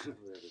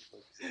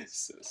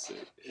 So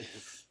sick.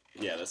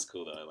 Yeah, that's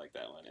cool though. I like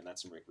that one, and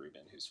that's Rick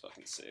Rubin, who's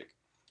fucking sick.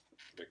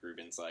 Rick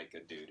Rubin's like a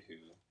dude who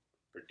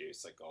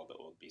produced like all the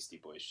old Beastie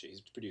Boys shit.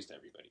 He's produced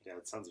everybody. Yeah,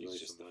 it sounds really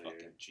just familiar. the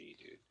fucking G,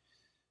 dude.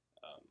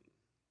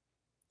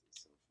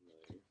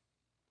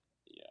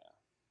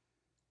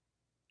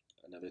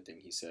 Another thing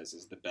he says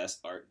is the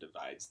best art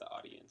divides the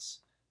audience.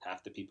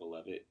 Half the people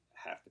love it,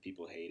 half the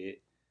people hate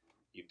it.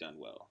 You've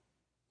done well,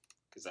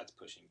 because that's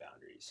pushing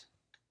boundaries.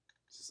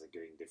 It's just like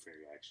getting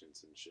different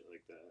reactions and shit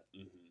like that.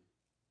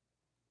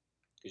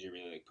 Because you're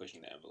really like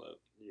pushing the envelope.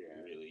 Yeah.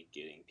 You're really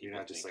getting people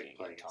You're not just thinking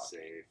like playing and it talking.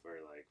 safe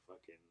or like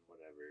fucking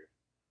whatever.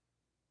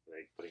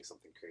 Like putting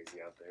something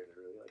crazy out there to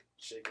really like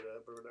shake it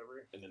up or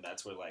whatever. And then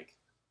that's where like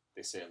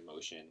they say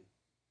emotion.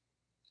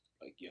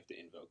 Like you have to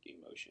invoke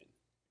emotion.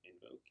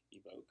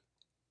 Evoke.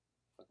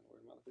 Fucking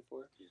word I'm looking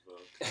for.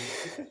 Evoke.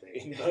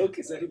 Invoke,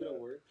 is that even a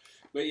word?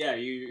 But yeah,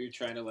 you're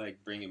trying to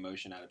like bring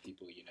emotion out of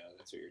people. You know,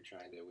 that's what you're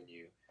trying to when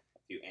you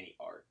do any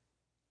art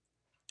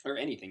or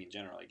anything in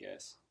general, I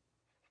guess.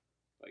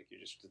 Like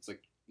it's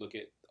like look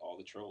at all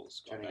the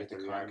trolls going back to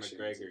Conor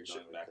McGregor,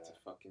 going back to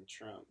fucking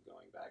Trump,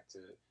 going back to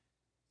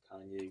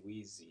Kanye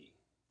Weezy.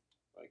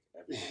 Like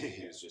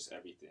everything is just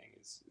everything.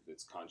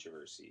 It's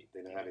controversy.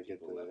 They know how to get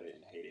people love it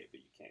and hate it,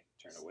 but you can't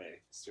turn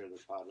away. Stir the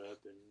pot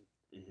up and.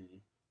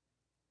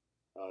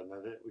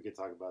 Another we could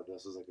talk about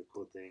this was like a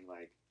cool thing,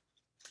 like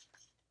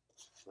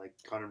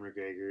Conor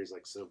McGregor is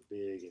like so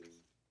big and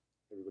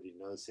everybody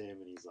knows him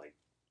and he's like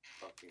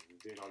fucking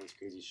doing all this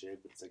crazy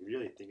shit. But it's like if you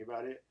really think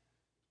about it,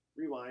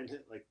 rewind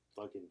like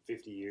fucking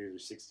 50 years or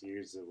 60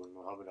 years of when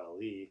Muhammad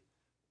Ali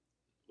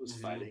was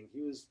fighting,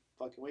 he was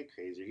fucking way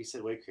crazier. He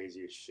said way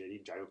crazier shit.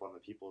 He'd drive up on the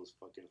people's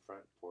fucking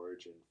front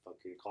porch and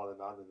fucking call them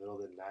out in the middle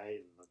of the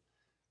night and.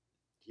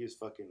 He was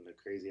fucking a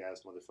crazy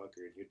ass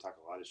motherfucker, and he would talk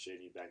a lot of shit,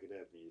 and he'd back it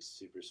up. And he was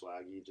super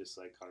swaggy, just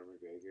like Conor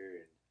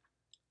McGregor.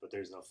 But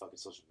there's no fucking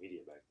social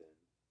media back then.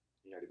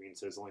 You know what I mean?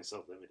 So it's only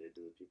self limited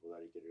to the people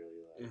that he could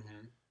really like,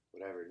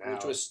 whatever.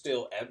 Now, which was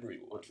still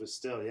everyone. Which was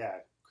still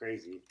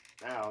crazy.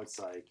 Now it's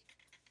like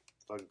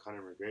fucking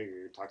Conor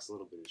McGregor talks a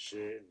little bit of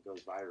shit and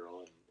goes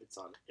viral, and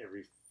it's on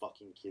every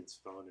fucking kid's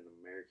phone in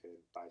America in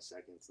 5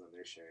 seconds, and then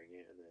they're sharing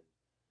it, and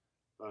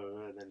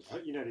then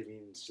you know what I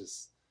mean? It's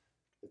just.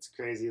 It's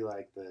crazy,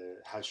 like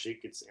how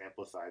shit gets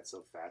amplified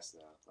so fast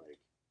now. Like,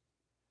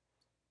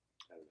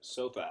 I don't know.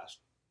 So fast,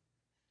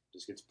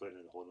 just gets put in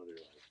a whole nother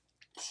life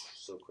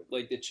so quick.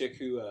 Like the chick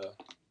who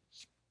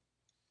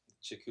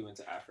went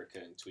to Africa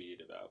and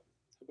tweeted about,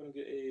 "Hope I don't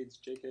get AIDS,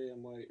 JK,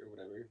 I'm white," or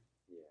whatever.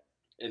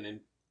 Yeah. And then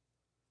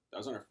that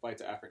was on her flight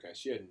to Africa.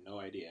 She had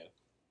no idea,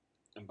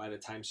 and by the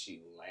time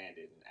she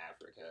landed in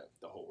Africa,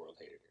 the whole world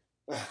hated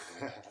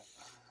her.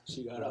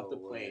 She got off the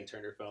plane,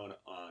 turned her phone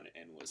on,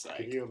 and was like,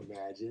 "Can you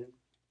imagine?"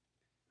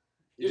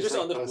 You're just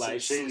on the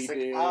flight,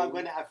 sleeping. Like, I'm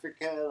going to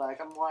Africa, like,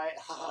 I'm white.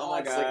 Oh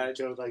my god. Like,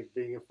 joke, like,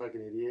 being a fucking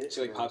idiot.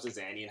 She, like, pops a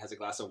Zanny and has a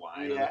glass of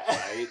wine on the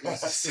flight.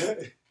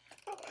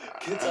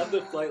 Gets off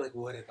the flight, like,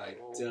 what have I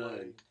done? Oh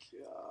my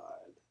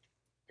god.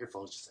 Her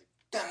phone's just like,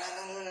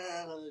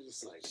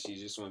 just like, she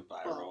just went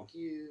viral. Fuck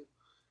you.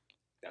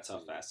 That's how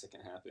fast it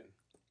can happen.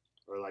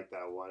 Or, like,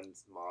 that one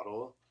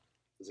model.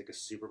 There's, like, a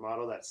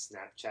supermodel that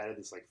Snapchatted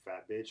this, like,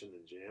 fat bitch in the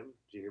gym.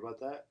 Did you hear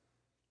about that?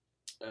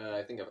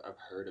 I think I've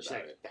heard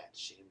about it. Fat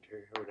shamed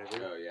her or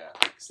whatever. Oh yeah.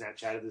 Like,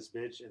 Snapchatted this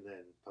bitch and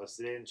then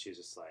posted it, and she was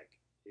just like,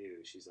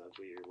 "Ew, she's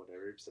ugly" or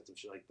whatever. Said some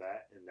shit like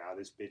that, and now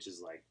this bitch is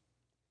like,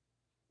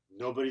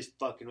 nobody's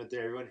fucking with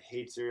her. Everyone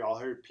hates her. All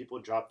her people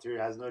dropped her.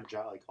 Has no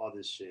job. Like all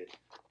this shit,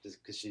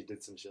 just because she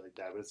did some shit like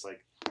that. But it's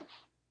like,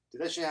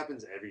 dude, that shit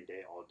happens every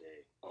day, all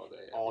day.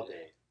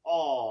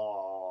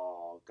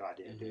 All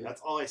goddamn day.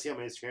 That's all I see on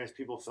my Instagram is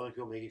people filming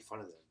people making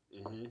fun of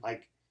them.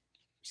 Like.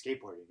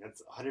 Skateboarding,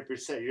 that's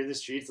 100%. You're in the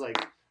streets, like,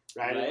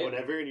 riding or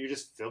whatever, and you're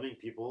just filming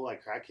people,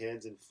 like,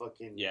 crackheads and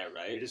fucking... Yeah,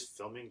 right? You're just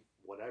filming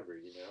whatever,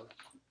 you know?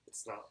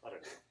 It's not... I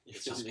don't know.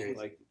 It's just crazy.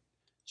 Like,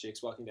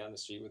 chicks walking down the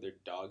street with their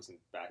dogs and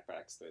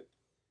backpacks with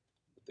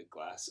the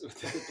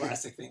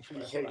plastic thing from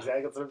yeah,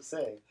 exactly. That's what I'm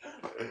saying.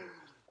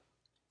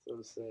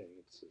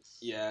 It's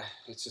just... Yeah,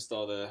 it's just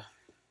all the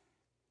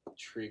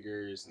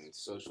triggers and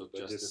social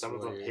justice just some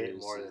of them hit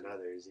more than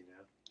others, you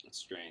know? It's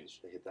strange.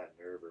 They hit that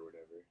nerve or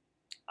whatever.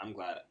 I'm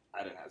glad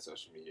I didn't have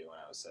social media when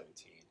I was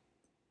 17.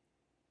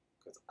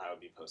 Because I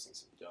would be posting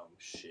some dumb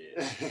shit.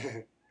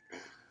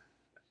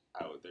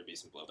 There'd be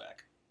some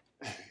blowback.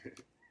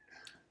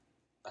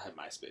 I had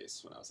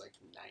MySpace when I was like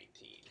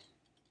 19.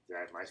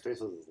 Yeah,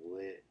 MySpace was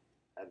lit.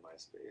 I had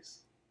MySpace.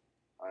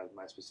 I had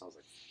MySpace when I was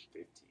like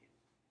 15,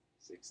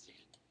 16.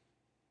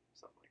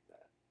 Something like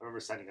that. I remember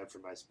signing up for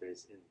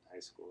MySpace in high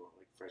school,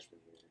 like freshman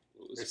year.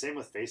 Or same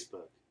with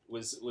Facebook.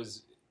 Was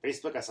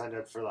Facebook, I signed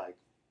up for like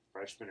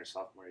freshman or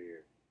sophomore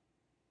year.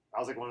 I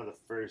was like one of the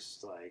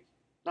first, like,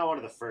 not one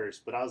of the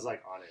first, but I was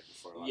like on it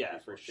before. Yeah,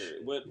 for sure.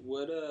 Shit. What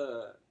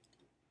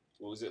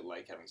was it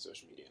like having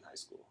social media in high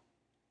school?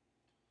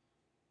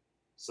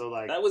 So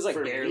like that was like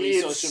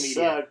barely social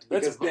media.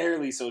 That's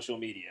barely social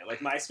media. Like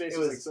MySpace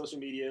was like social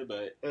media,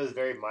 but it was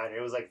very minor.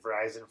 It was like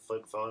Verizon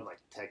flip phone, like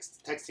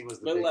texting was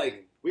the big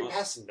thing. We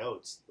passed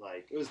notes,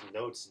 like it was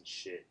notes and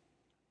shit.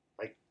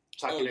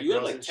 You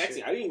had like texting.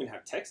 Shit. I didn't even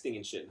have texting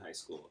and shit in high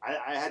school.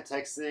 I had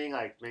texting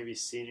like maybe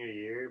senior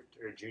year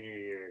or junior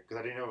year because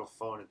I didn't have a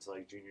phone until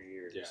like junior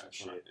year or some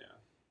shit. Yeah.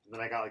 And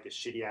then I got like a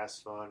shitty ass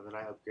phone, and then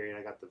I upgraded.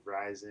 I got the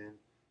Verizon.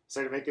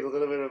 started making a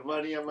little bit of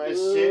money on my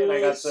Ooh, shit, and I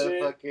got the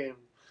shit. fucking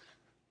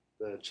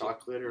the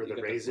chocolate or You the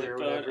got razor or flip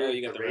phone? whatever. Oh,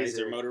 you got the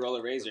razor, Motorola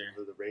The, razor.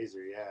 the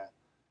razor, yeah.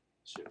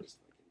 Shit was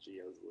fucking G.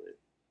 I was lit.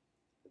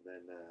 And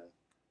then,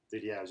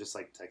 dude, yeah, I was just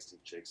like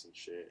texting chicks and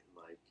shit and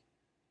like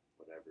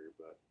whatever.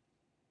 But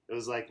it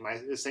was like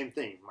the same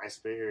thing.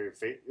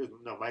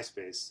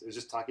 MySpace. It was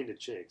just talking to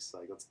chicks.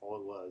 Like that's all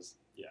it was.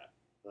 Yeah.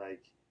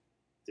 Like,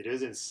 dude, it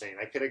was insane.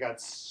 I could have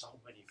got so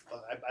many.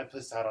 I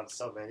pissed out on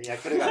so many. I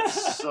could have got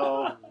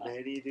so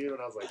many, dude.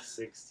 When I was like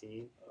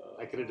 16,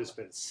 I could have just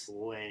been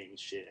slaying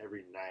shit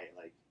every night.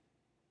 Like,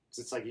 'cause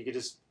it's like you could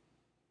just,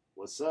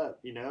 what's up?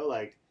 You know,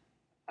 like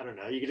I don't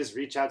know. You could just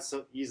reach out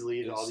so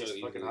easily to all these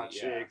fucking hot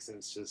chicks, and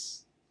it's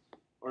just.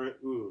 Or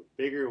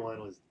bigger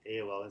one was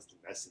AOL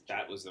Instant Messenger.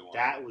 That was the one.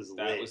 That was lit.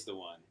 That was the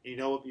one. You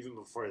know what? Even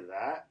before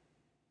that,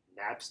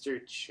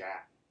 Napster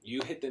Chat.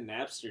 You hit the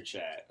Napster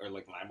Chat or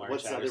like LimeWire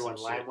What's Chat. What's the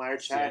other one? LimeWire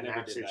Chat, yeah,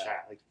 Napster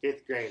Chat. Like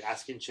 5th grade,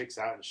 asking chicks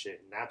out and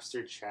shit.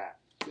 Napster Chat.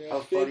 Yeah,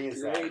 how funny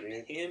is that,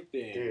 dude?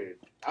 Pimping. Dude,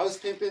 I was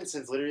pimping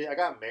since literally I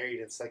got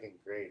married in 2nd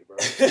grade, bro.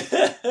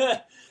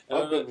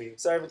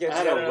 Sorry, Mackenzie,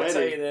 I don't know how to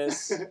tell you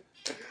this.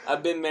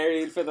 I've been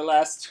married for the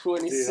last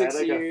 26 Dude, I had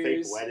like years.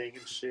 a fake wedding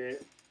and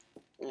shit.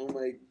 Oh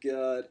my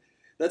god.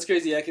 That's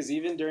crazy, yeah, because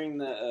even during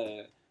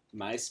the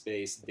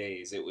MySpace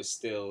days, it was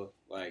still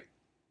like,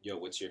 yo,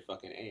 what's your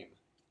fucking aim?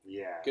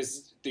 Yeah.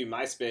 Because through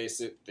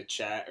MySpace, the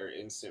chat or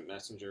instant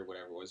messenger,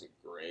 whatever, wasn't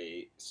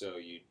great. So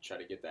you try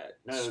to get that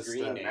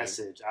screen name.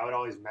 Message. I would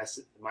always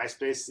message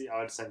MySpace. I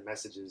would send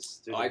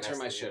messages through I turned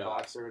my shit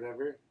off or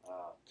whatever.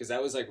 Because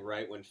that was like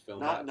right when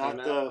Filmbot came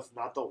out.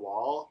 Not the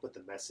wall, but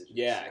the messages.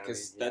 Yeah,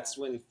 because that's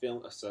when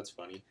So that's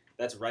funny.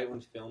 That's right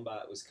when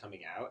Filmbot was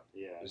coming out.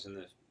 Yeah. It was when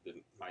the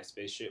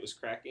MySpace shit was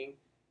cracking,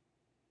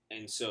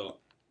 and so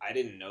I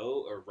didn't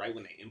know, or right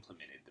when they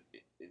implemented the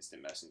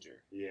instant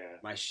messenger. Yeah.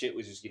 My shit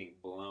was just getting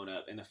blown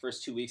up. In the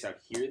first 2 weeks, I'd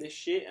hear this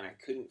shit, and I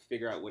couldn't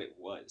figure out what it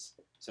was.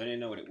 So I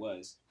didn't know what it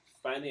was.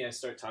 Finally, I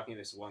start talking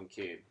to this one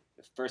kid.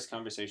 The first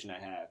conversation I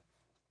have,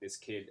 this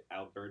kid,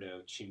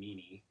 Alberto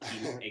Cimini,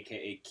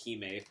 a.k.a.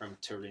 Kime from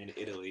Turin,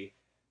 Italy,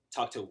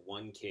 talked to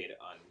one kid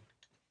on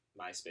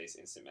MySpace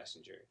Instant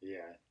Messenger.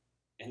 Yeah.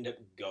 End up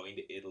going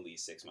to Italy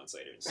 6 months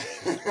later and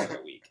staying for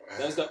a week.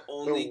 That was the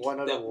only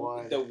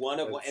the one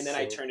of one, and then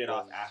I turned it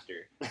off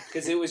after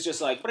because it was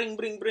just like bring,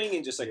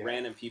 and just like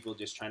random people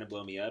just trying to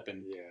blow me up.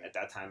 And at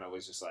that time, I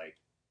was just like,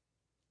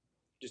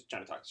 just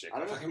trying to talk to shit. I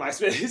don't know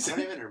MySpace. I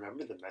don't even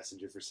remember the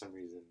messenger for some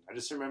reason. I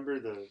just remember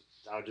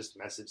I would just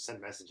send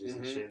messages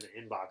and shit in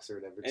the inbox or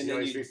whatever. And you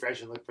always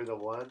refresh and look for the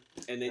one.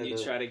 And then you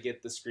try to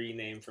get the screen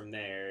name from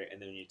there, and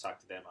then when you talk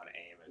to them on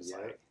AIM, it was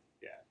like.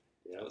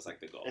 Yeah. That was like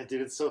the goal. And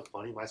dude, it's so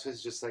funny. MySpace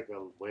is just like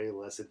a way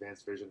less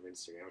advanced version of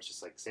Instagram. It's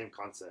just like same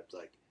concept.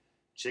 Like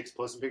chicks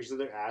posting pictures of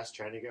their ass,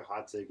 trying to get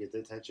hot to get the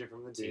attention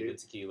from the dude.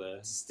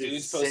 Tequila.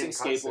 Dudes posting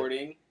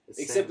skateboarding.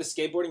 Except the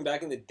skateboarding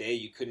back in the day,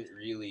 you couldn't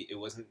really. It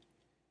wasn't.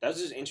 That was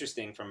just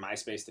interesting from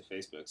MySpace to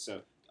Facebook.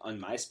 So on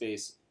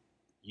MySpace,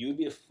 you would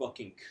be a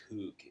fucking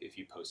kook if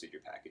you posted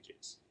your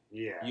packages.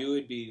 Yeah. You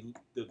would be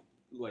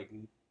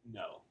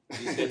no.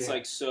 That's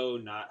like so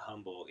not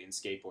humble in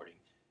skateboarding.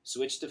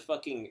 Switch to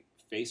fucking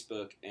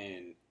Facebook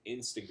and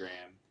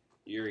Instagram,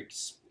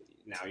 there's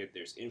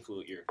you're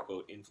a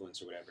quote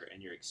influencer or whatever,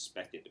 and you're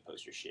expected to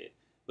post your shit.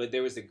 But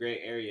there was the gray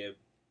area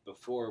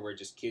before where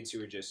just kids who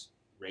were just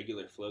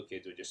regular flow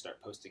kids would just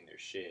start posting their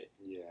shit.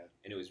 Yeah.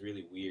 And it was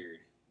really weird.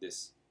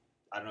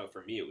 I don't know,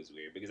 for me it was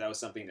weird because that was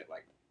something that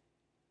like,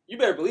 you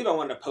better believe I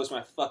wanted to post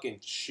my fucking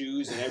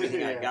shoes and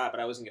everything I got,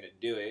 but I wasn't going to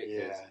do it.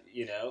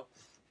 You know?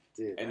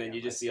 Dude, and then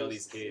you just see all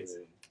these kids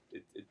and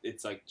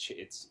it's like,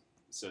 it's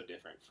so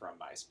different from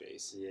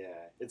MySpace.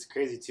 Yeah, it's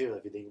crazy too.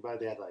 If you think about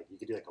it, they had you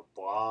could do like a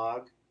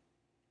blog,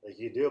 like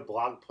you could do a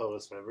blog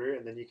post, remember,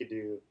 and then you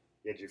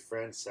had your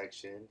friends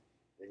section,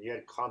 then you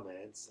had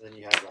comments, and then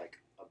you had like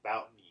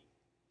about me,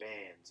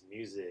 bands,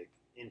 music,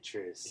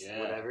 interests,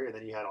 whatever, and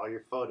then you had all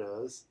your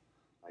photos.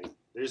 Like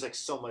there's like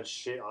so much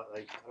shit on.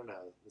 Like I don't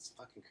know, it's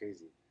fucking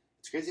crazy.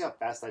 It's crazy how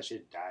fast that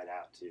shit died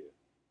out too.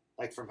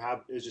 Like from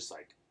how it was just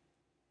like.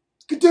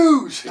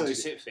 Kadoosh! You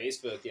just hit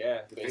Facebook,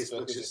 yeah.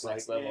 Facebook is just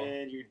next like, level.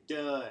 And you're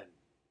done.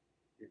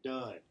 You're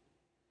done.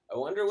 I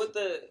wonder what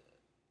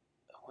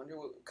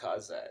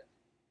caused that.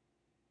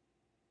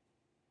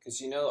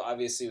 Because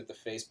obviously with the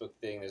Facebook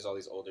thing, there's all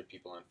these older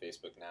people on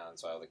Facebook now, and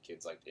so all the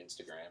kids like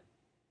Instagram,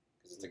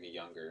 because it's like a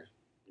younger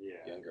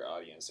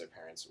audience. Their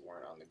parents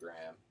weren't on the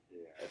gram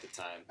at the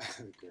time.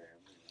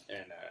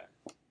 And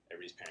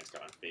everybody's parents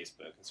got on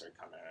Facebook and started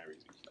commenting on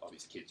all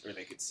these kids, or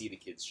they could see the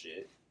kids'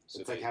 shit. So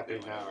it's like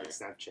happening now on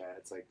Snapchat.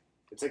 It's like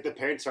the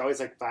parents are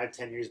always like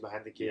 5-10 years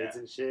behind the kids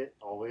and shit,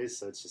 always.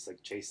 So it's just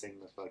like chasing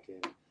the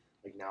fucking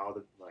now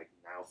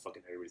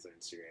fucking everybody's on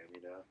Instagram.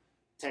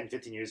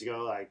 10-15 years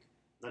ago, like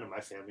none of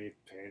my family,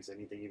 parents,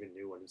 anything even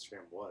knew what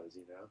Instagram was.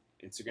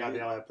 Instagram. Now they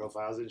all have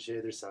profiles and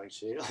shit. They're selling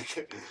shit.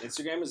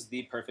 Instagram is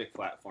the perfect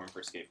platform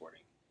for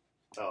skateboarding.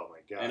 Oh my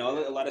god! And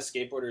a lot of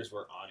skateboarders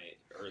were on it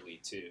early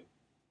too,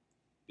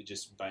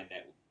 just by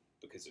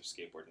because of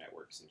skateboard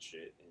networks and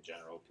shit in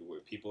general.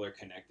 People are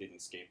connected in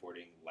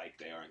skateboarding like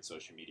they are in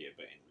social media,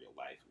 but in real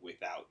life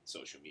without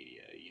social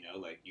media. You know,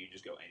 like you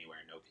just go anywhere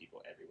and know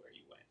people everywhere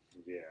you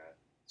went. Yeah.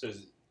 So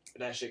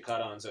that shit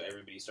caught on, so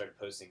everybody started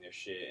posting their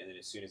shit, and then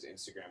as soon as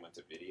Instagram went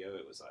to video,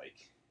 it was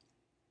like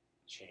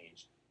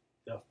changed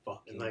the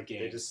fucking And, like,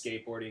 game. they just-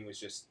 Skateboarding was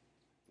just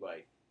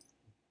like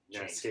Yeah,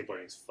 changed.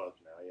 skateboarding's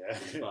fucked now. Yeah.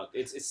 Fuck.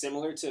 It's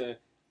similar to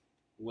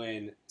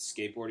when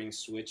skateboarding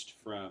switched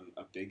from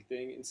a big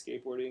thing in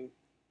skateboarding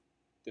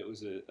that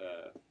was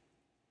a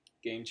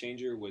game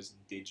changer was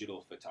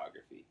digital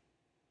photography.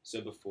 So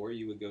before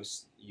you would go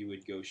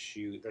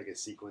shoot Like a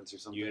sequence or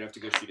something. you would have to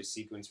go shoot a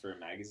sequence for a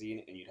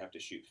magazine, and you'd have to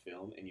shoot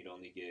film, and you'd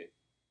only get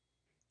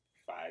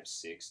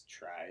 5-6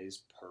 tries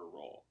per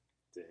roll,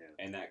 Damn.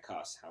 and that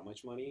costs how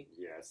much money?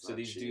 Yeah, it's So not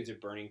these cheap. dudes are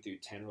burning through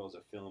 10 rolls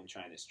of film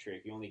trying this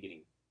trick. You're only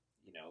getting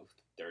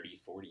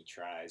 30-40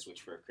 tries,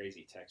 which for a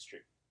crazy tech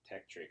trick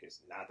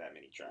is not that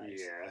many tries.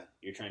 Yeah.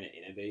 You're trying to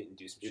innovate and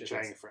do some You're shit.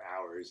 trying for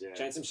hours, yeah.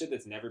 Trying some shit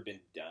that's never been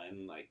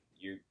done. Like,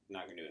 you're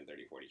not going to do it in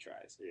 30-40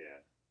 tries. Yeah.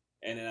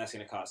 And then that's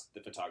going to cost the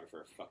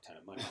photographer a fuck ton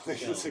of money.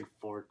 It's like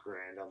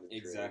 $4,000 on the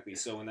Exactly.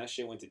 trip. So when that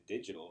shit went to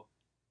digital,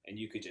 and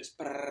you could just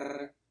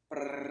and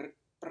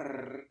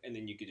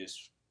then you could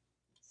just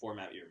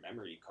format your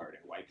memory card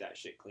and wipe that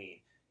shit clean.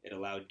 It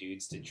allowed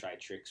dudes to try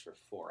tricks for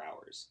 4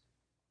 hours.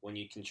 When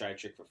you can try a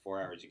trick for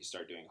 4 hours, you can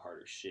start doing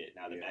harder shit.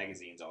 Now the Yeah.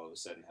 magazines all of a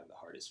sudden have the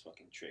hardest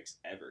fucking tricks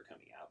ever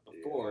coming out.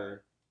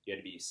 Before, you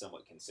had to be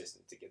somewhat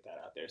consistent to get that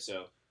out there.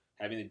 So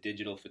having the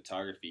digital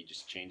photography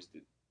just changed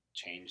the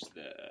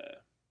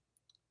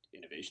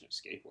innovation of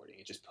skateboarding.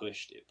 It just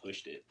pushed it.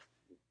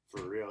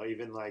 For real.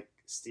 Even like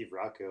Steve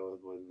Rocco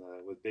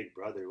with Big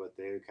Brother, what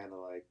they kind of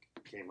like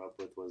came up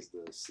with was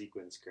the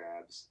sequence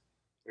grabs,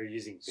 or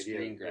using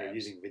Screen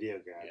grabs. video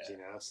grabs. Yeah.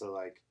 You know, so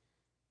like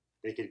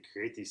they could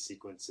create these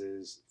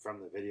sequences from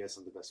the video,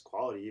 some of the best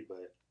quality,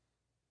 but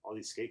all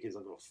these skate kids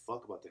don't give a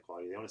fuck about the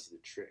quality. They want to see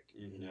the trick.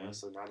 You know, Mhm.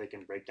 so now they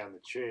can break down the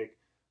trick,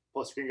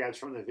 pull screen grabs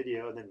from the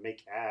video, and then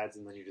make ads,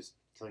 and then you're just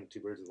killing two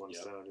birds with one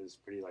Yep. stone. Is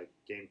pretty like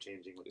game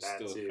changing with It's that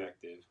still too.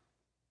 effective.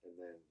 And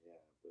then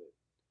but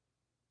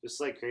just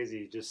like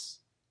crazy,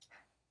 just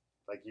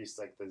like use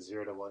like the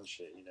 0 to 1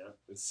 shit, you know.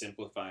 It's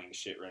simplifying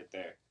shit right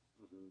there.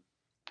 Mm-hmm.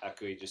 How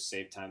could we just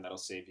save time? That'll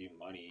save you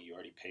money. You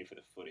already pay for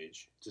the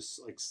footage. Just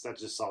like that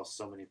just solves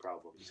so many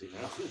problems, you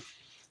know.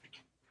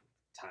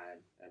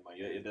 Time and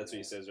money. That's what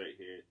he says right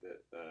here.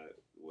 That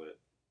what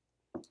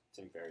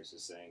Tim Ferriss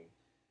is saying.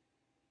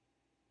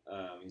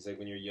 He's like,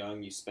 when you're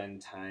young, you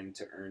spend time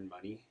to earn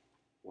money.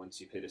 Once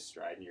you've hit a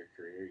stride in your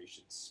career, you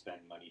should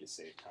spend money to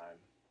save time.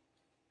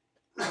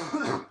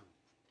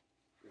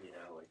 You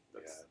know, like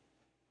that's.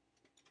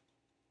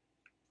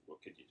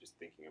 What could you just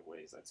thinking of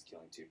ways that's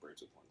killing two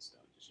birds with one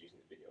stone? Just using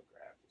the video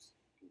grabs.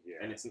 Yeah.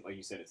 And it's like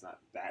you said, it's not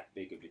that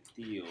big of a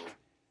deal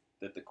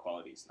that the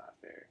quality's not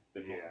there.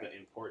 The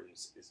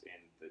importance is in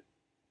the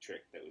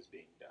trick that was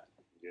being done.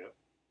 Yep.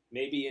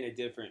 Maybe in a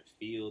different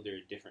field or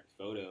a different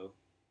photo,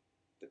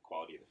 the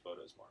quality of the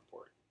photo is more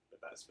important.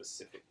 But that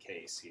specific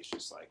case, he's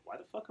just like, why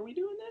the fuck are we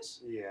doing this?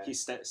 Yeah. He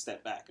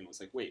stepped back and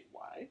was like, wait,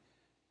 why?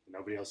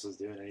 Nobody else is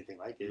doing anything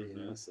like it, you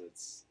know. Mhm. So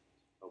it's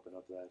open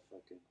up that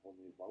fucking whole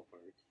new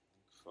ballpark.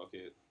 Fuck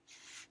it.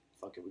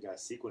 Fuck it, we got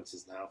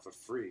sequences now for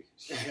free.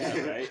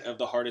 Yeah, right? Of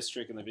the hardest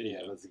trick in the video.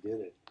 Yeah, let's get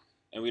it.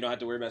 And we don't have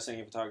to worry about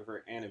sending a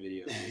photographer and a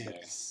video there.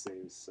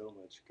 Saves so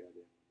much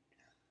goddamn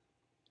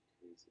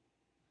crazy.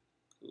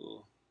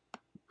 Cool.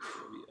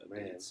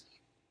 Man. Updates.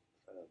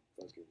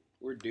 Fucking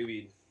We're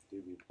doobied.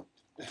 doobie.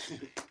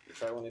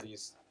 Try one of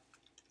these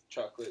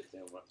chocolate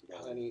Damn, what we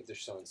got? honey. They're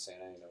so insane.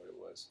 I didn't know what it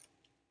was.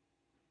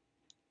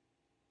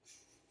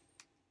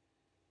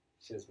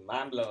 Just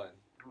mind blowing.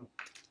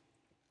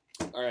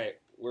 All right,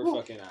 we're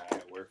fucking at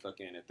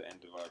the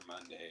end of our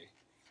Monday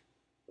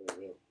For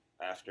real.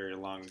 after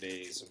long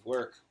days of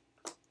work.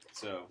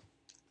 So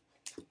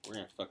we're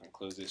gonna fucking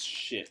close this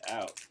shit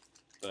out.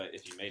 But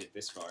if you made it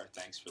this far,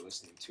 thanks for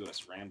listening to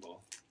us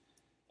ramble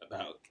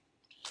about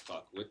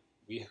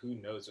who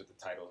knows what the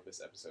title of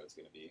this episode is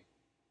gonna be.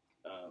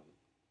 But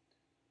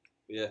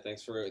yeah,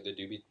 thanks for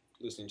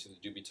listening to the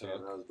Doobie Yeah,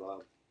 Talk. that was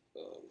Bob.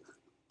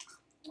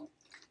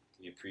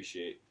 We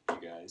appreciate you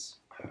guys,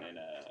 and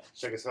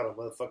Check us out on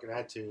motherfucking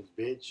iTunes,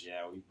 bitch.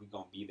 yeah, we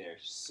gonna be there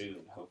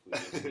soon. Hopefully,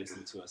 you can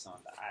listen to us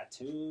on the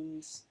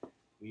iTunes.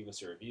 Leave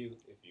us a review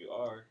if you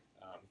are.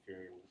 If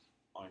you're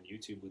on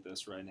YouTube with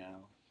us right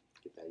now,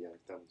 Get that young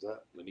thumbs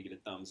up. let me get a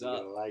thumbs You up.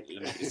 gotta like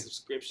Let me get a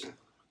subscription.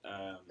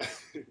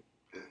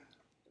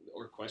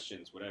 Or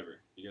questions, whatever.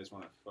 If you guys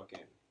want to fucking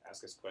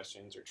ask us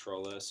questions or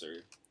troll us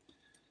or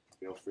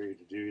Feel free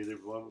to do either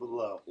one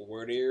below.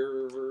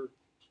 whatever.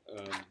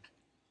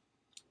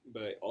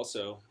 But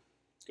also,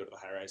 let's go to the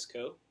High Rise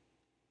Co.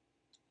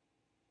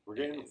 We're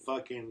getting And-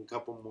 fucking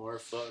couple more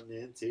floating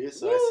in too.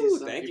 So Woo! I see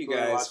some Thank you people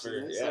are guys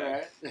watching for- this. yeah. All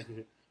right.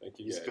 Thank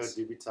you Use code guys.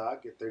 DB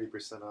Talk, get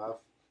 30% off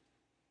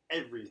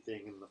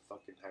everything in the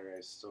fucking High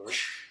Rise store.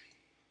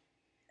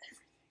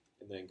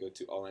 And then go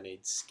to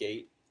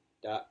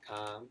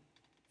allineedskate.com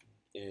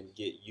and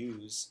get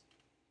use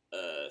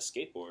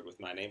skateboard with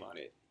my name on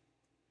it.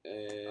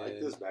 I like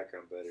this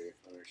background better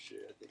on our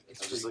shit. I think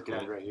It's I'm just pretty looking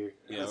at it cool. right here.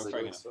 Yeah, we're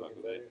probably gonna fuck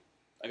with it.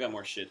 I got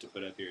more shit to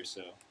put up here,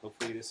 so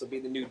hopefully this will be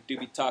the new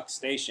Doobie Talk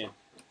station.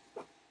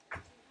 Do you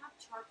have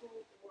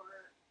charcoal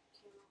or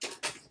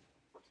camo hats?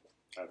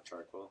 I have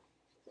charcoal.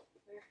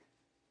 Where?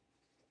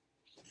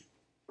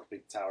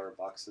 Big tower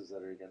boxes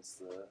that are against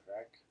the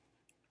rack.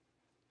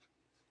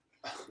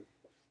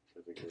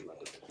 Typically,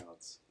 like it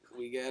counts.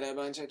 We got a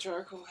bunch of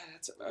charcoal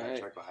hats. Alright.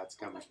 Charcoal hats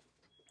coming.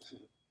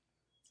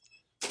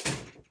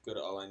 Go to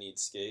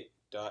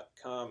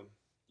allineedskate.com.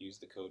 Use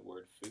the code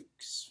word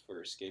Fuchs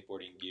for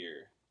skateboarding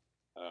gear.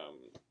 I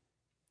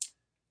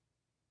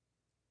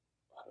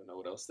don't know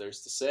what else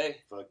there's to say.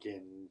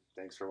 Fucking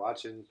thanks for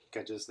watching.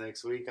 Catch us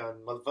next week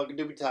on motherfucking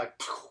Doobie Talk.